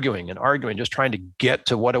was, arguing, just trying to get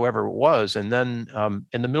to whatever it was. And then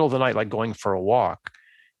in the middle of the night, like going for a walk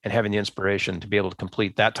and having the inspiration to be able to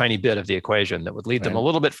complete that tiny bit of the equation that would lead them a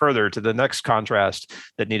little bit further to the next contrast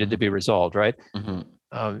that needed to be resolved, right?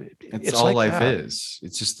 It's all like life is.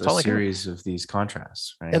 It's just a series of these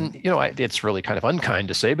contrasts, right? And, it's really kind of unkind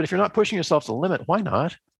to say, but if you're not pushing yourself to the limit, why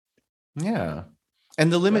not? Yeah.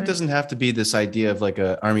 And the limit doesn't have to be this idea of like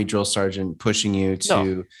a army drill sergeant pushing you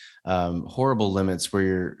to horrible limits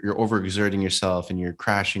where you're overexerting yourself and you're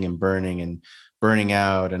crashing and burning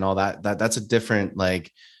out and all that. That's a different,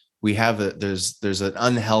 like, we have there's an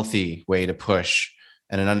unhealthy way to push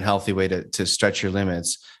and an unhealthy way to stretch your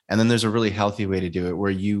limits. And then there's a really healthy way to do it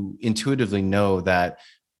where you intuitively know that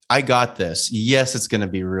I got this. Yes, it's going to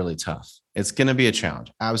be really tough. It's going to be a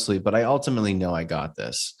challenge. Absolutely. But I ultimately know I got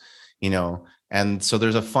this, And so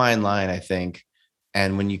there's a fine line, I think.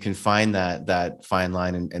 And when you can find that fine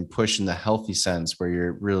line and push in the healthy sense where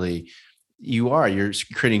you're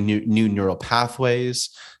creating new neural pathways.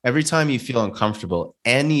 Every time you feel uncomfortable,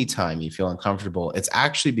 anytime you feel uncomfortable, it's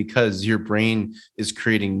actually because your brain is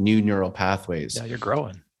creating new neural pathways. Yeah, you're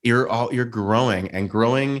growing. You're growing, and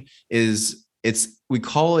growing we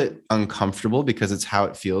call it uncomfortable because it's how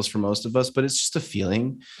it feels for most of us, but it's just a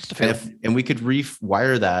feeling. And we could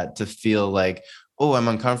rewire that to feel like, oh, I'm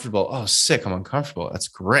uncomfortable. Oh, sick, I'm uncomfortable. That's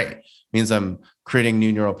great. It means I'm creating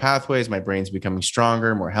new neural pathways. My brain's becoming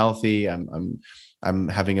stronger, more healthy. I'm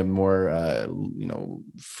having a more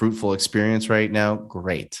fruitful experience right now.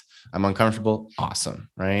 Great. I'm uncomfortable. Awesome.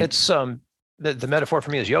 Right. It's the metaphor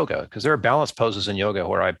for me is yoga, because there are balance poses in yoga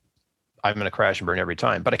where I'm going to crash and burn every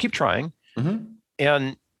time, but I keep trying. Mm-hmm.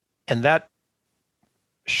 And that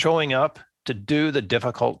showing up to do the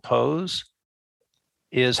difficult pose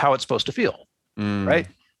is how it's supposed to feel, right?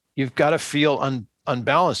 You've got to feel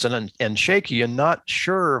unbalanced and shaky and not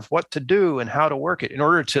sure of what to do and how to work it in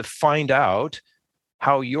order to find out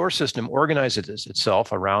how your system organizes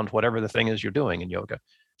itself around whatever the thing is you're doing in yoga.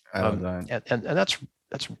 I love that. And that's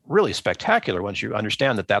really spectacular once you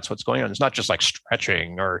understand that that's what's going on. It's not just like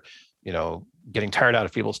stretching or, getting tired out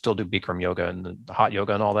if people still do Bikram yoga and the hot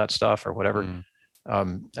yoga and all that stuff or whatever.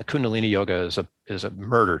 Kundalini yoga is a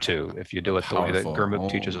murder too. If you do it the way that Gurmukh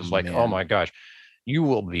teaches, it's like, oh my gosh, you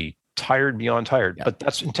will be tired beyond tired, but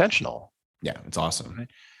that's intentional. Yeah. It's awesome.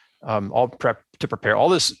 Right? All prepare all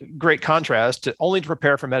this great contrast only to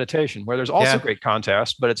prepare for meditation, where there's also great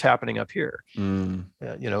contrast, but it's happening up here, in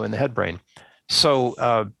the head brain.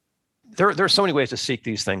 So there are so many ways to seek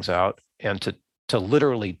these things out and to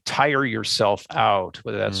literally tire yourself out,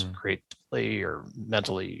 whether that's creatively or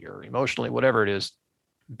mentally or emotionally, whatever it is,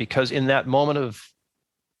 because in that moment of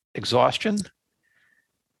exhaustion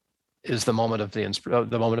is the moment of the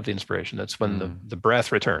inspiration. That's when the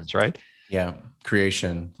breath returns, right? Yeah.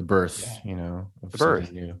 Creation, the birth, the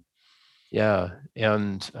birth. New. Yeah.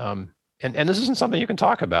 And this isn't something you can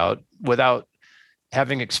talk about without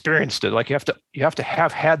having experienced it. Like you have to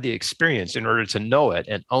have had the experience in order to know it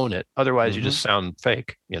and own it. Otherwise you just sound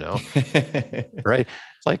fake, right?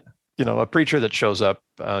 It's like, a preacher that shows up,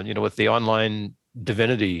 with the online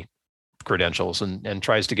divinity credentials and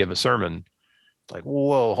tries to give a sermon. Like,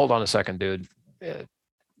 whoa, hold on a second, dude.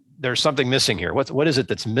 There's something missing here. What is it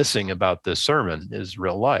that's missing about this sermon is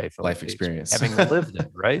real life experience, having lived it,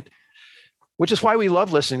 right? Which is why we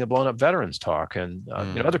love listening to blown up veterans talk and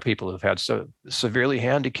other people who've had so severely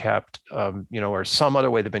handicapped, or some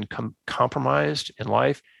other way they've been compromised in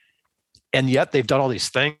life, and yet they've done all these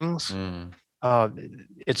things.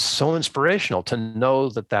 It's so inspirational to know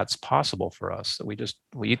that that's possible for us. That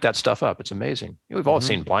we eat that stuff up. It's amazing. We've all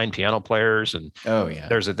seen blind piano players, and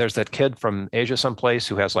there's that kid from Asia someplace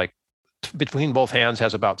who has like between both hands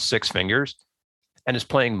has about 6 fingers, and is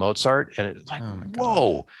playing Mozart, and it's like,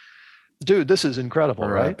 whoa. Dude, this is incredible,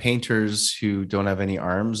 right? Painters who don't have any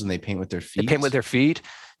arms and they paint with their feet. They paint with their feet,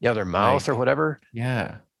 their mouth or whatever.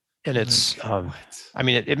 Yeah. And it's,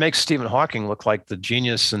 it makes Stephen Hawking look like the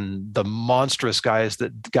genius and the monstrous guy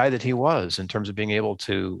that he was in terms of being able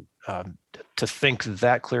to think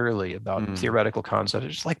that clearly about theoretical concepts.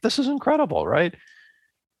 It's like, this is incredible, right?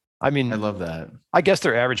 I love that. I guess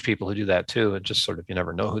there are average people who do that too. And just sort of, you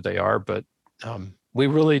never know who they are, but we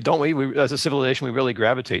really don't. We as a civilization, we really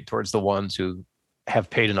gravitate towards the ones who have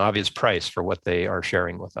paid an obvious price for what they are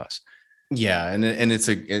sharing with us. Yeah, and it's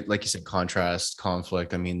like you said, contrast,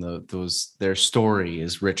 conflict. Their story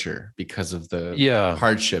is richer because of the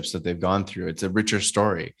hardships that they've gone through. It's a richer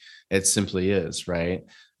story. It simply is, right?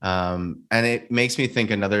 And it makes me think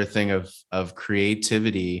another thing of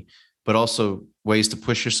creativity, but also ways to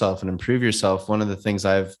push yourself and improve yourself. One of the things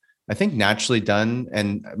I think naturally done,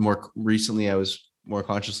 and more recently I was more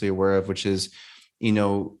consciously aware of, which is,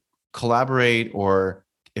 collaborate, or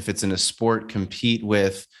if it's in a sport, compete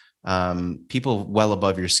with people well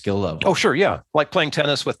above your skill level. Oh, sure. Yeah. Like playing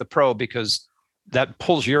tennis with the pro, because that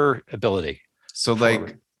pulls your ability. So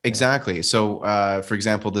forward. Exactly. So, for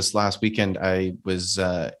example, this last weekend, I was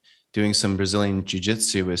doing some Brazilian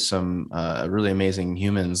jiu-jitsu with some really amazing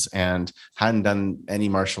humans, and hadn't done any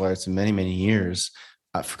martial arts in many, many years.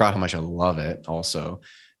 I forgot how much I love it also.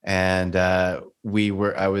 And there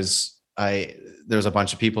was a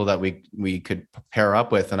bunch of people that we could pair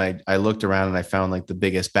up with. And I looked around and I found like the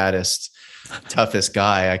biggest, baddest, toughest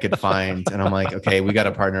guy I could find. And I'm like, okay, we got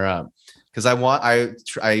to partner up. Because I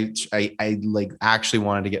like actually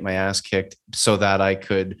wanted to get my ass kicked so that I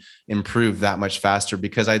could improve that much faster,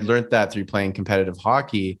 because I'd learned that through playing competitive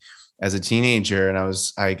hockey as a teenager. And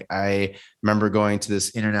I remember going to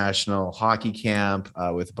this international hockey camp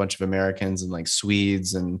with a bunch of Americans and like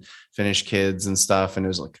Swedes and Finnish kids and stuff. And it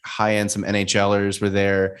was like high end, some NHLers were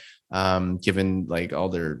there, given like all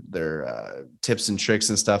their tips and tricks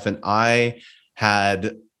and stuff. And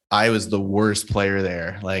I was the worst player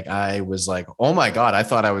there. Like I was like, oh my God, I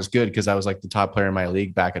thought I was good because I was like the top player in my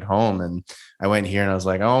league back at home. And I went here and I was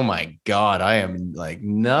like, oh my God, I am like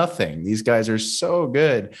nothing. These guys are so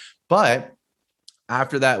good. But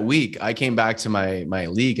after that week, I came back to my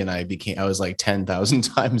league and I was like 10,000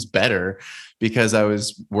 times better because I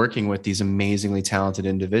was working with these amazingly talented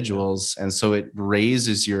individuals. And so it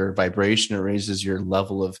raises your vibration, it raises your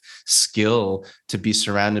level of skill to be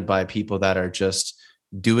surrounded by people that are just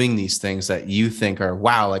doing these things that you think are,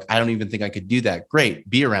 wow, like, I don't even think I could do that. Great.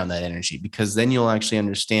 Be around that energy, because then you'll actually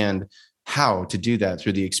understand how to do that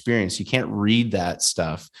through the experience. You can't read that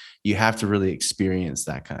stuff. You have to really experience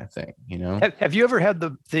that kind of thing, you know? Have you ever had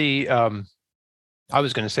the I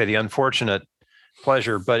was going to say the unfortunate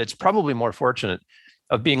pleasure, but it's probably more fortunate,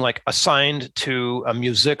 of being like assigned to a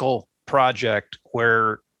musical project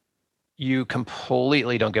where you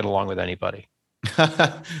completely don't get along with anybody?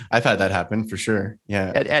 I've had that happen for sure.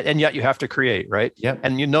 Yeah. And yet you have to create, right? Yep.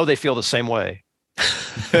 And you know they feel the same way.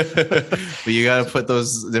 But you got to put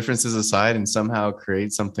those differences aside and somehow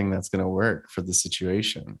create something that's going to work for the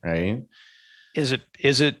situation, right? Is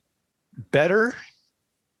it better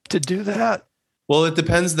to do that? Well, it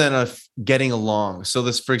depends then of getting along. So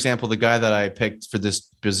this, for example, the guy that I picked for this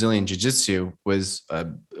Brazilian jiu-jitsu was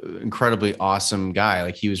an incredibly awesome guy.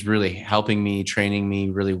 Like he was really helping me, training me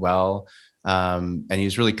really well. And he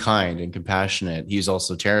was really kind and compassionate. He was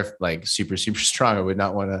also terrified, like super, super strong. I would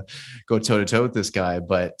not want to go toe to toe with this guy,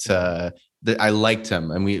 but I liked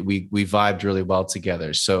him and we vibed really well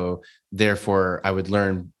together. So therefore I would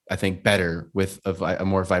learn, I think, better with a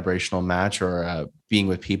more vibrational match, or being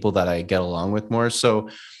with people that I get along with more. So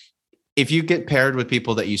if you get paired with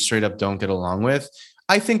people that you straight up don't get along with,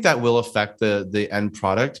 I think that will affect the end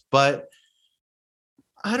product, but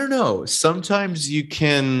I don't know. Sometimes you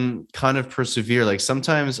can kind of persevere. Like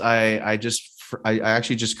sometimes I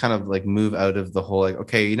actually just kind of like move out of the whole, like,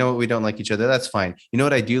 okay, you know what? We don't like each other. That's fine. You know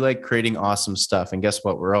what? I do like creating awesome stuff. And guess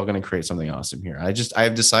what? We're all going to create something awesome here.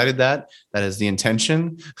 I've decided that is the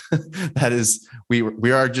intention. That is,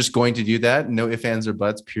 we are just going to do that. No ifs, ands, or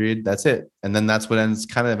buts, period. That's it. And then that's what ends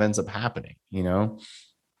up happening, you know?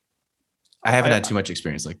 I haven't had too much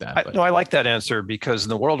experience like that. No, I like that answer, because in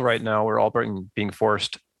the world right now, we're all being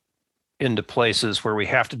forced into places where we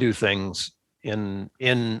have to do things in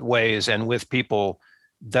ways and with people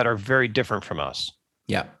that are very different from us.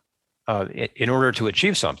 Yeah. In order to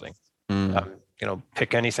achieve something,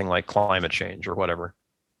 pick anything like climate change or whatever.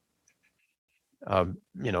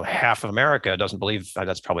 Half of America doesn't believe,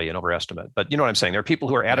 that's probably an overestimate, but you know what I'm saying? There are people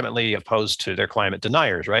who are adamantly opposed to, their climate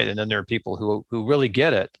deniers, right? And then there are people who really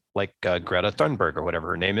get it, like Greta Thunberg or whatever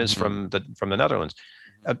her name is, from the Netherlands.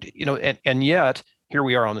 And yet here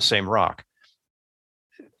we are on the same rock,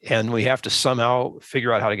 and we have to somehow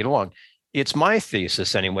figure out how to get along. It's my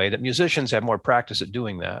thesis anyway that musicians have more practice at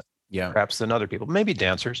doing that, perhaps than other people, maybe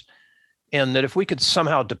dancers, and that if we could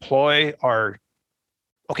somehow deploy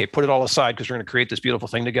put it all aside because we're going to create this beautiful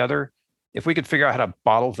thing together. If we could figure out how to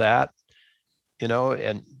bottle that,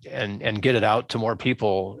 and get it out to more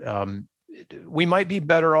people, we might be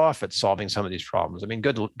better off at solving some of these problems. I mean,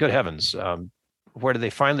 good heavens. Where did they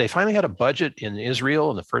finally had a budget in Israel,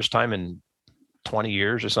 and the first time in 20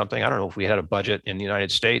 years or something. I don't know if we had a budget in the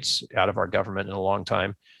United States out of our government in a long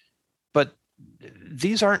time, but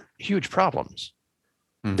these aren't huge problems.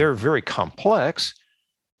 They're very complex,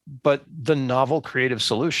 but the novel creative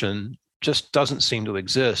solution just doesn't seem to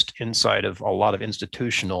exist inside of a lot of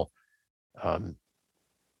institutional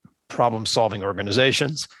problem-solving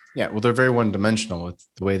organizations. Yeah, well, they're very one-dimensional with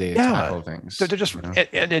the way they tackle things. They're just,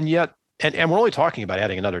 and yet we're only talking about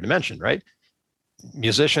adding another dimension, right?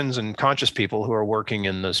 Musicians and conscious people who are working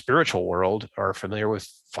in the spiritual world are familiar with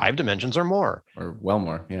 5 dimensions or more, or well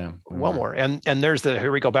more. Yeah. Well more. And there's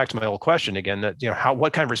here we go back to my old question again, that,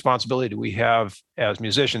 what kind of responsibility do we have as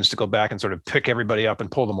musicians to go back and sort of pick everybody up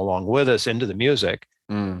and pull them along with us into the music?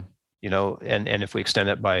 and if we extend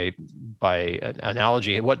it by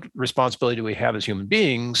analogy, what responsibility do we have as human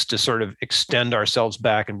beings to sort of extend ourselves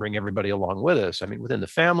back and bring everybody along with us? I mean, within the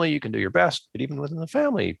family, you can do your best, but even within the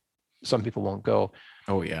family, some people won't go.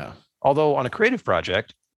 Oh yeah. Although on a creative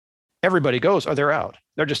project, everybody goes, or they're out.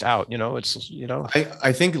 They're just out.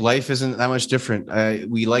 I think life isn't that much different.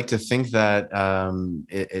 We like to think that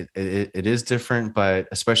it is different, but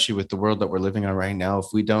especially with the world that we're living on right now, if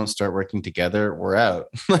we don't start working together, we're out.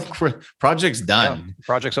 Project's done. Yeah,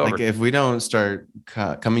 project's over. Like if we don't start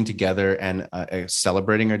coming together and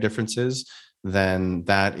celebrating our differences, then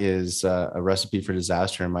that is a recipe for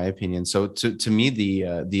disaster, in my opinion. So to me,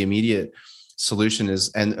 the immediate solution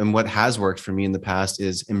is, and what has worked for me in the past,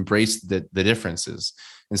 is embrace the differences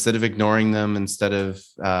instead of ignoring them, instead of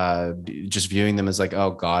just viewing them as like,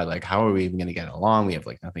 oh God, like how are we even going to get along? We have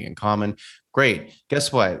like nothing in common. Great.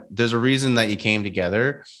 Guess what? There's a reason that you came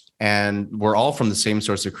together, and we're all from the same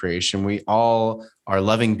source of creation. We all are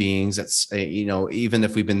loving beings. That's, even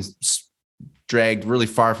if we've been dragged really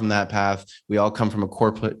far from that path, we all come from a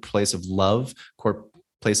core place of love, core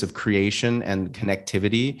place of creation and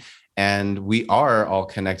connectivity. And we are all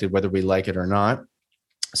connected, whether we like it or not.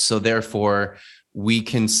 So therefore, we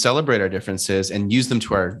can celebrate our differences and use them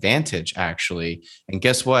to our advantage, actually. And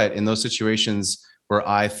guess what? In those situations where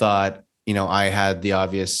I thought, I had the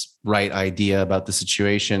obvious right idea about the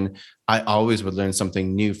situation, I always would learn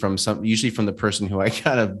something new usually from the person who I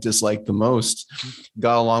kind of disliked the most,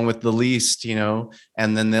 got along with the least, and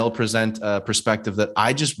then they'll present a perspective that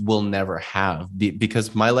I just will never have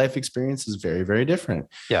because my life experience is very, very different.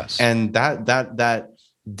 Yes. And that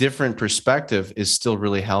different perspective is still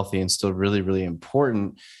really healthy and still really, really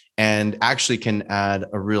important, and actually can add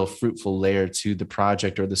a real fruitful layer to the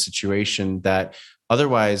project or the situation that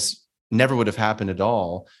otherwise never would have happened at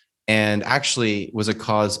all, and actually was a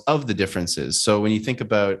cause of the differences. So when you think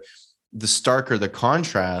about the starker the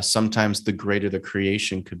contrast, sometimes the greater the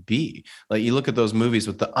creation could be. Like you look at those movies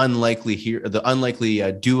with the unlikely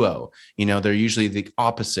duo, they're usually the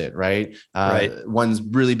opposite, right? Right. One's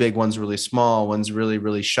really big, one's really small, one's really,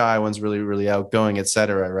 really shy, one's really, really outgoing,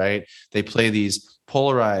 etc. Right? They play these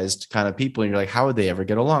polarized kind of people, and you're like, how would they ever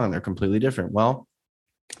get along? They're completely different. Well,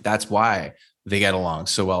 that's why they get along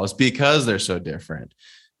so well. It's because they're so different.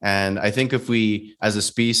 And I think if we, as a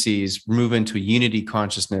species, move into unity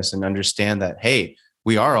consciousness and understand that, hey,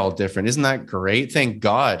 we are all different. Isn't that great? Thank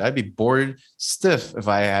God. I'd be bored stiff if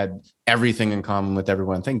I had everything in common with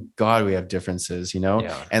everyone. Thank God we have differences,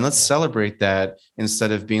 Yeah. And let's celebrate that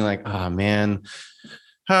instead of being like, oh man,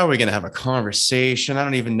 how are we going to have a conversation? I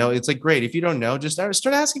don't even know. It's like, great. If you don't know, just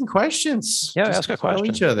start asking questions. Yeah. Just ask a question.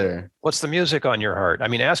 each other. What's the music on your heart? I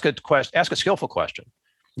mean, ask a skillful question.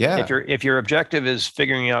 Yeah. If your objective is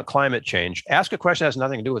figuring out climate change, ask a question that has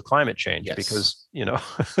nothing to do with climate change, yes. Because,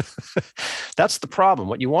 that's the problem.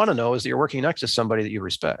 What you want to know is that you're working next to somebody that you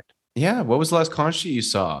respect. Yeah. What was the last concert you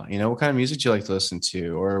saw? What kind of music do you like to listen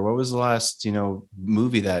to? Or what was the last,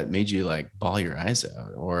 movie that made you like bawl your eyes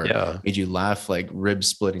out or made you laugh, like rib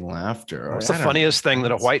splitting laughter? What's the funniest thing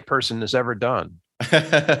that a white person has ever done?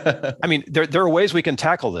 I mean, there are ways we can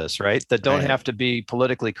tackle this, right? That don't have to be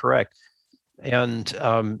politically correct. And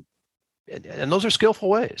those are skillful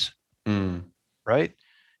ways, right?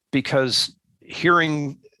 Because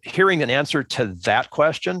hearing an answer to that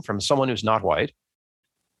question from someone who's not white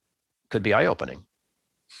could be eye-opening,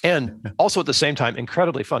 and also at the same time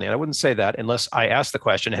incredibly funny. And I wouldn't say that unless I asked the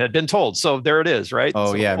question and had been told. So there it is, right? Oh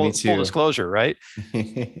so yeah, me too. Full disclosure, right?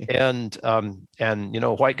 and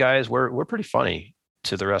white guys, we're pretty funny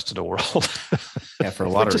to the rest of the world. Yeah, for a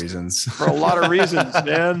lot of reasons. For a lot of reasons,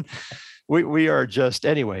 man. We are just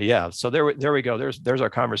anyway. Yeah. So there we go. There's our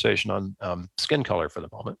conversation on skin color for the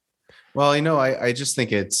moment. Well, I just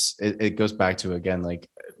think it goes back to, again, like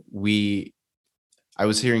I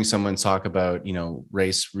was hearing someone talk about,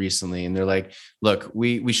 race recently, and they're like, look,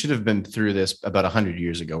 we should have been through this about 100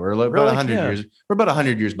 years ago. We're about 100 years. We're about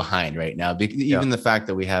 100 years behind right now. Even the fact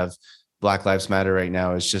that we have Black Lives Matter right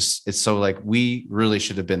now is just, it's so like, we really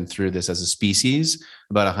should have been through this as a species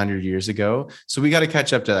about 100 years ago. So we got to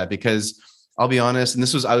catch up to that, because I'll be honest,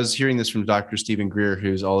 and I was hearing this from Dr. Stephen Greer,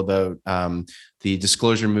 who's all about the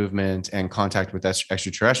disclosure movement and contact with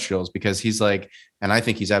extraterrestrials, because he's like, and I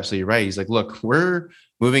think he's absolutely right. He's like, look, we're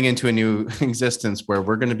moving into a new existence where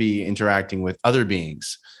we're going to be interacting with other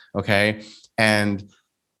beings. Okay. And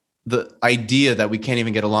the idea that we can't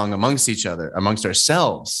even get along amongst each other, amongst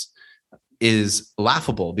ourselves, is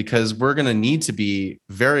laughable, because we're going to need to be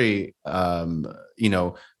very,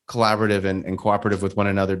 collaborative and cooperative with one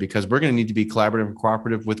another, because we're going to need to be collaborative and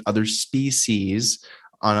cooperative with other species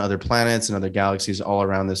on other planets and other galaxies all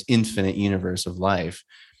around this infinite universe of life.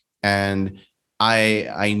 And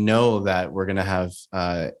I know that we're going to have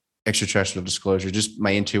extraterrestrial disclosure, just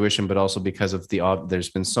my intuition, but also because of there's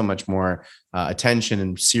been so much more attention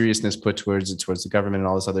and seriousness put towards the government and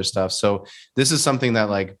all this other stuff. So this is something that,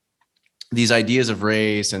 like, these ideas of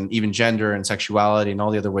race and even gender and sexuality and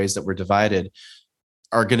all the other ways that we're divided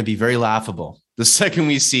are going to be very laughable the second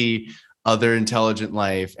we see other intelligent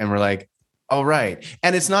life. And we're like, oh, right.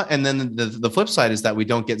 And it's not. And then the flip side is that we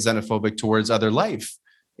don't get xenophobic towards other life.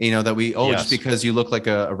 That we, just because you look like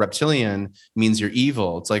a reptilian means you're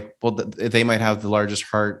evil. It's like, well, they might have the largest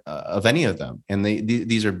heart of any of them. And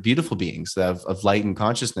these are beautiful beings of light and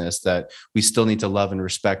consciousness that we still need to love and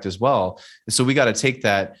respect as well. And so we got to take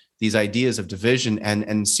these ideas of division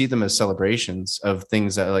and see them as celebrations of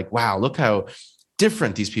things that are like, wow, look how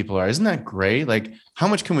different these people are. Isn't that great? Like, how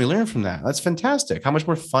much can we learn from that? That's fantastic. How much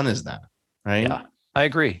more fun is that? Right. Yeah, I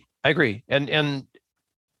agree. And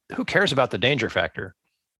who cares about the danger factor?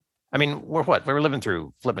 I mean, we're living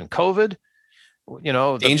through flipping COVID.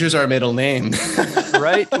 Danger's our middle name,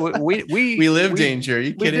 right? We live danger. Are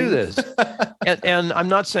you kidding? We do this, and I'm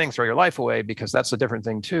not saying throw your life away, because that's a different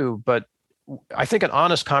thing too. But I think an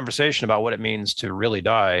honest conversation about what it means to really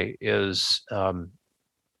die is an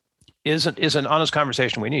honest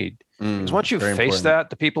conversation we need. Because once you face that,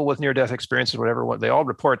 the people with near-death experiences, whatever, what they all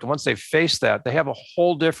report, that once they face that, they have a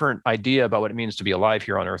whole different idea about what it means to be alive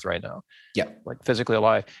here on Earth right now. Yeah, like physically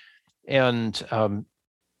alive. And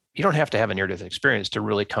you don't have to have a near-death experience to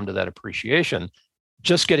really come to that appreciation.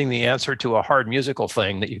 Just getting the answer to a hard musical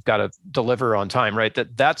thing that you've got to deliver on time, right?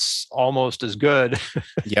 That's almost as good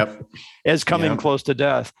as coming close to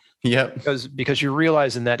death. Yep. Because you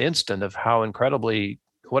realize in that instant of how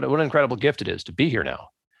what an incredible gift it is to be here now.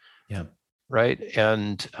 Yeah. Right.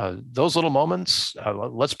 And those little moments,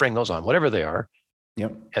 let's bring those on, whatever they are.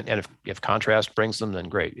 Yep. And if contrast brings them, then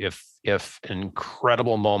great. If an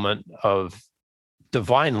incredible moment of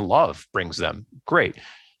divine love brings them, great.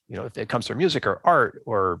 If it comes from music or art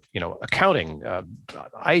or accounting,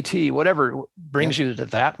 IT, whatever brings you to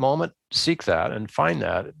that moment, seek that and find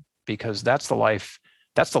that, because that's the life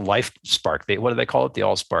spark. What do they call it? The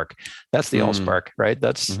all spark. That's the all spark, right?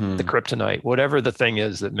 That's the kryptonite. Whatever the thing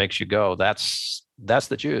is that makes you go, that's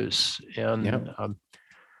the juice. And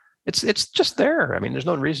it's just there. I mean, there's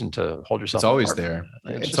no reason to hold yourself. It's always there.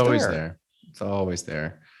 It's always there. It's always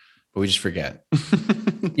there. But we just forget.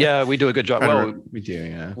 Yeah, we do a good job. Well, we do.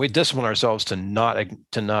 Yeah, we discipline ourselves to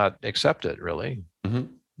not accept it. Really.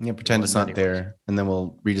 Mm-hmm. Yeah, pretend it's not there, and then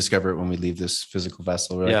we'll rediscover it when we leave this physical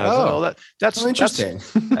vessel. We're like, that's interesting.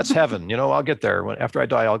 That's heaven. I'll get there. After I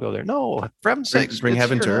die, I'll go there. No, for heaven's sake, bring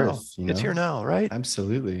heaven to earth. It's here now, right?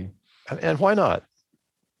 Absolutely. And why not?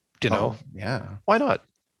 Yeah. Why not?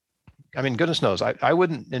 I mean, goodness knows, I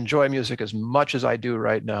wouldn't enjoy music as much as I do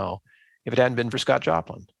right now if it hadn't been for Scott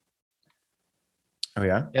Joplin. Oh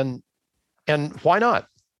yeah. And why not?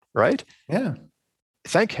 Right? Yeah.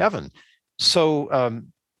 Thank heaven. So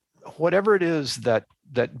whatever it is that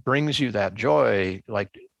brings you that joy, like,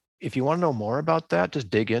 if you want to know more about that, just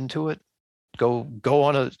dig into it. Go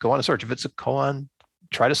on a search. If it's a koan,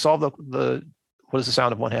 try to solve the what is the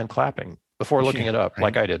sound of one hand clapping before looking it up, right?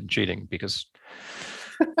 Like I did, cheating, because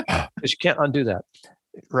you can't undo that,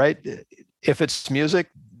 right? If it's music,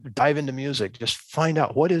 dive into music. Just find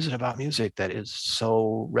out, what is it about music that is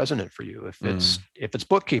so resonant for you. If it's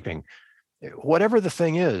bookkeeping, whatever the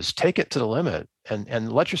thing is, take it to the limit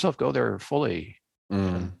and let yourself go there fully.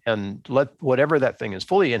 And let whatever that thing is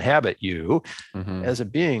fully inhabit you as a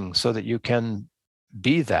being, so that you can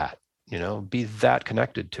be that, be that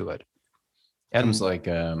connected to it. And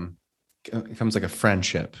it comes like a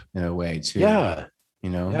friendship in a way too. Yeah.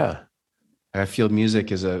 Yeah. I feel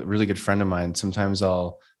music is a really good friend of mine. Sometimes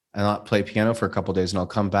I'll not play piano for a couple of days and I'll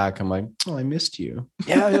come back. I'm like, oh, I missed you.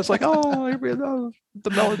 Yeah. It's like, oh, I really love the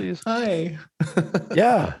melodies. Hi.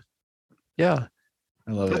 Yeah. Yeah.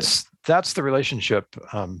 I love it. That's the relationship.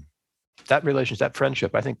 That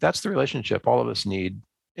friendship. I think that's the relationship all of us need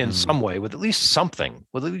in some way, with at least something,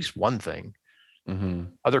 with at least one thing.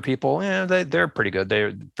 Other people, they're pretty good.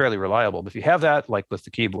 They're fairly reliable. But if you have that, like with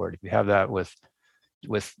the keyboard, if you have that with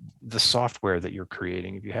the software that you're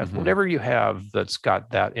creating, if you have whatever you have that's got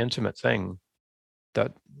that intimate thing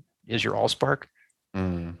that is your allspark,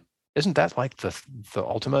 isn't that like the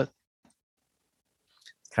ultimate?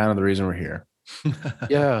 Kind of the reason we're here.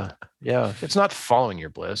 Yeah. It's not following your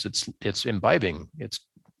bliss. It's imbibing. It's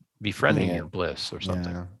befriending your bliss or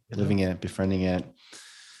something. Yeah. Living it, befriending it.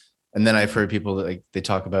 And then I've heard people that, like, they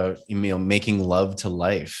talk about, making love to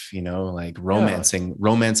life, like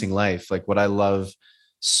romancing life. Like, what I love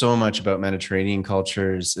so much about Mediterranean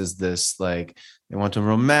cultures is this They want to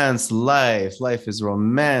romance life. Life is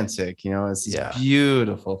romantic. It's this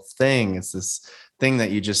beautiful thing. It's this thing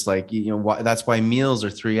that you just like, that's why meals are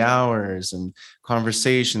 3 hours and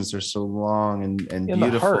conversations are so long and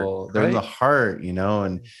beautiful. They're in the heart,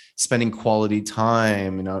 and spending quality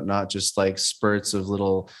time, not just like spurts of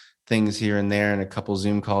little things here and there and a couple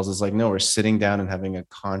Zoom calls. It's like, no, we're sitting down and having a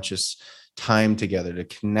conscious time together to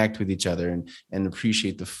connect with each other and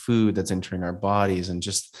appreciate the food that's entering our bodies. And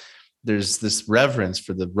just, there's this reverence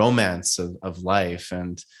for the romance of life.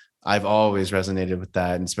 And I've always resonated with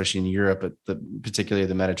that, and especially in Europe, but particularly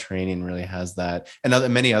the Mediterranean really has that.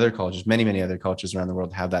 And many other cultures, many other cultures around the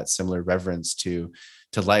world have that similar reverence to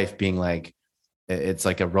life being like, it's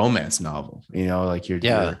like a romance novel, like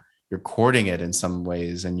you're courting it in some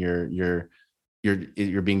ways, and you're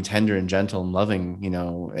being tender and gentle and loving,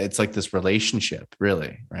 it's like this relationship,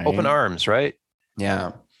 really, right? Open arms, right?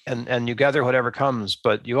 Yeah. And you gather whatever comes,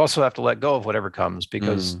 but you also have to let go of whatever comes,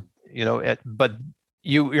 because but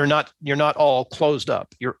you're not all closed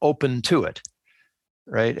up. You're open to it,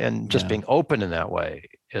 right? And just being open in that way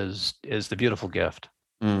is the beautiful gift.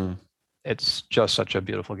 It's just such a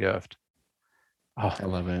beautiful gift. Oh, I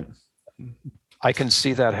love it. I can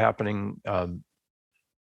see that happening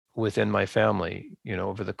within my family,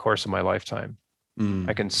 over the course of my lifetime.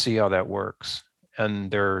 I can see how that works, and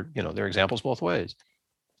there are examples both ways.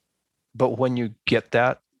 But when you get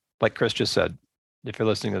that, like Chris just said, if you're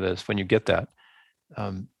listening to this, when you get that,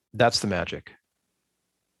 that's the magic.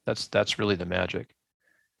 That's really the magic.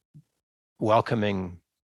 Welcoming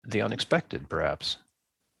the unexpected, perhaps.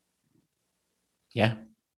 Yeah.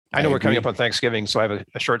 I know we're coming up on Thanksgiving, so I have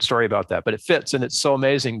a short story about that, but it fits, and it's so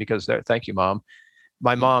amazing because thank you, Mom.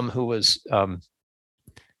 My mom, who was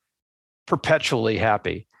perpetually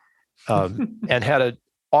happy and had an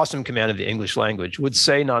awesome command of the English language, would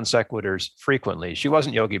say non sequiturs frequently. She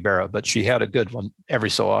wasn't Yogi Berra, but she had a good one every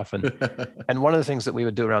so often. And one of the things that we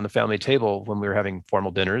would do around the family table when we were having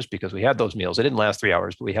formal dinners, because we had those meals, it didn't last 3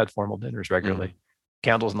 hours, but we had formal dinners regularly,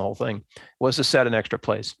 candles and the whole thing, was to set an extra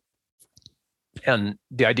place. And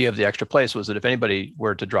the idea of the extra place was that if anybody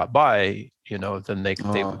were to drop by, then they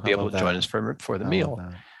would be able to join us for the meal.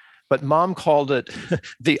 But Mom called it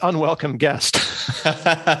the unwelcome guest.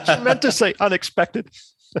 She meant to say unexpected.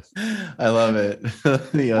 I love it.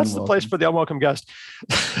 That's the place for the unwelcome guest.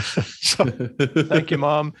 So thank you,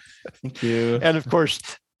 Mom. Thank you. And of course,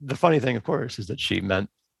 the funny thing, of course, is that she meant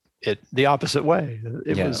it the opposite way.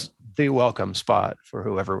 It was the welcome spot for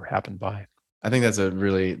whoever happened by. I think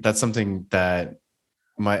that's something that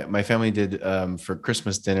my family did for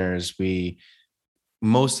Christmas dinners.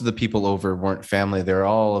 Most of the people over weren't family. They're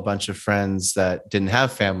all a bunch of friends that didn't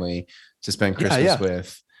have family to spend Christmas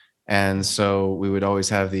with. And so we would always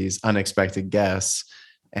have these unexpected guests,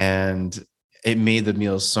 and it made the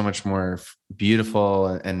meals so much more beautiful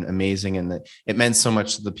and amazing. And it meant so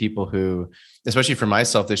much to the people who, especially for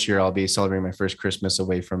myself this year, I'll be celebrating my first Christmas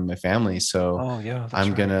away from my family. So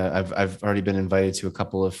I've already been invited to a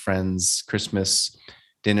couple of friends' Christmas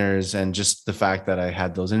dinners, and just the fact that I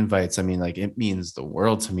had those invites, I mean, like, it means the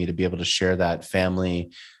world to me to be able to share that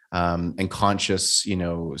family and conscious,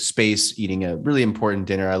 space, eating a really important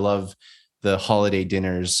dinner. I love the holiday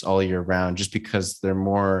dinners all year round, just because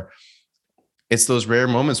it's those rare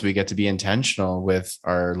moments we get to be intentional with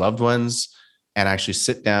our loved ones and actually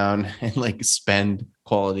sit down and like spend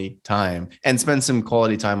quality time, and spend some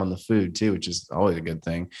quality time on the food too, which is always a good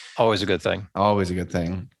thing. Always a good thing. Always a good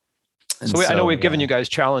thing. So I know we've given you guys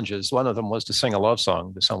challenges. One of them was to sing a love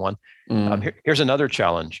song to someone. Here's another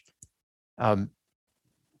challenge. And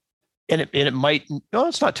it might, no,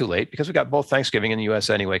 it's not too late, because we got both Thanksgiving in the US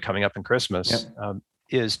anyway, coming up, and Christmas,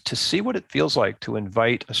 is to see what it feels like to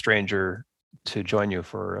invite a stranger to join you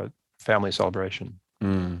for a family celebration.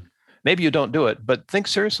 Maybe you don't do it, but think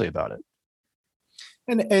seriously about it.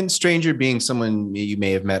 And stranger being someone you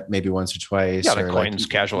may have met maybe once or twice, or acquaintance,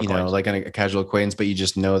 casual acquaintance, like a casual acquaintance, but you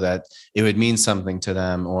just know that it would mean something to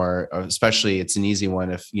them, or especially it's an easy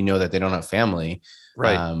one if you know that they don't have family,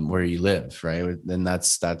 right, where you live, right? Then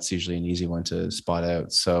that's usually an easy one to spot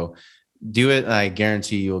out. So do it, and I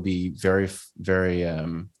guarantee you'll be very, very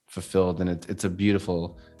fulfilled, and it's a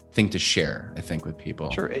beautiful thing to share, I think, with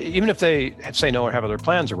people. Sure, even if they say no or have other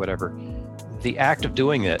plans or whatever, the act of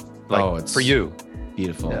doing it, it's for you.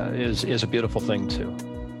 Beautiful. Is a beautiful thing too.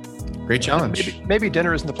 Great challenge. Maybe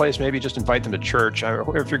dinner isn't the place. Maybe just invite them to church,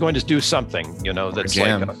 or if you're going to do something, that's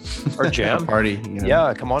jam. Or jam party.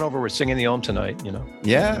 Yeah, come on over. We're singing the Om tonight.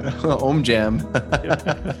 Yeah, Om jam.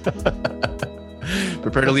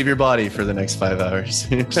 Prepare to leave your body for the next 5 hours.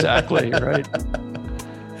 Exactly right.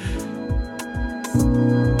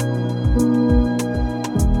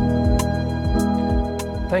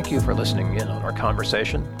 Thank you for listening in on our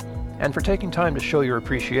conversation and for taking time to show your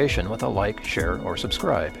appreciation with a like, share, or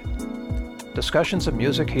subscribe. Discussions of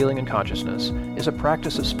Music, Healing, and Consciousness is a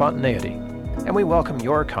practice of spontaneity, and we welcome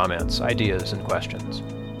your comments, ideas, and questions.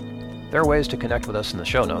 There are ways to connect with us in the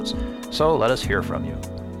show notes, so let us hear from you.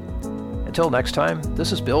 Until next time,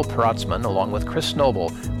 this is Bill Protzman along with Chris Noble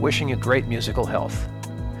wishing you great musical health.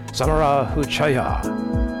 Samara Huchaya.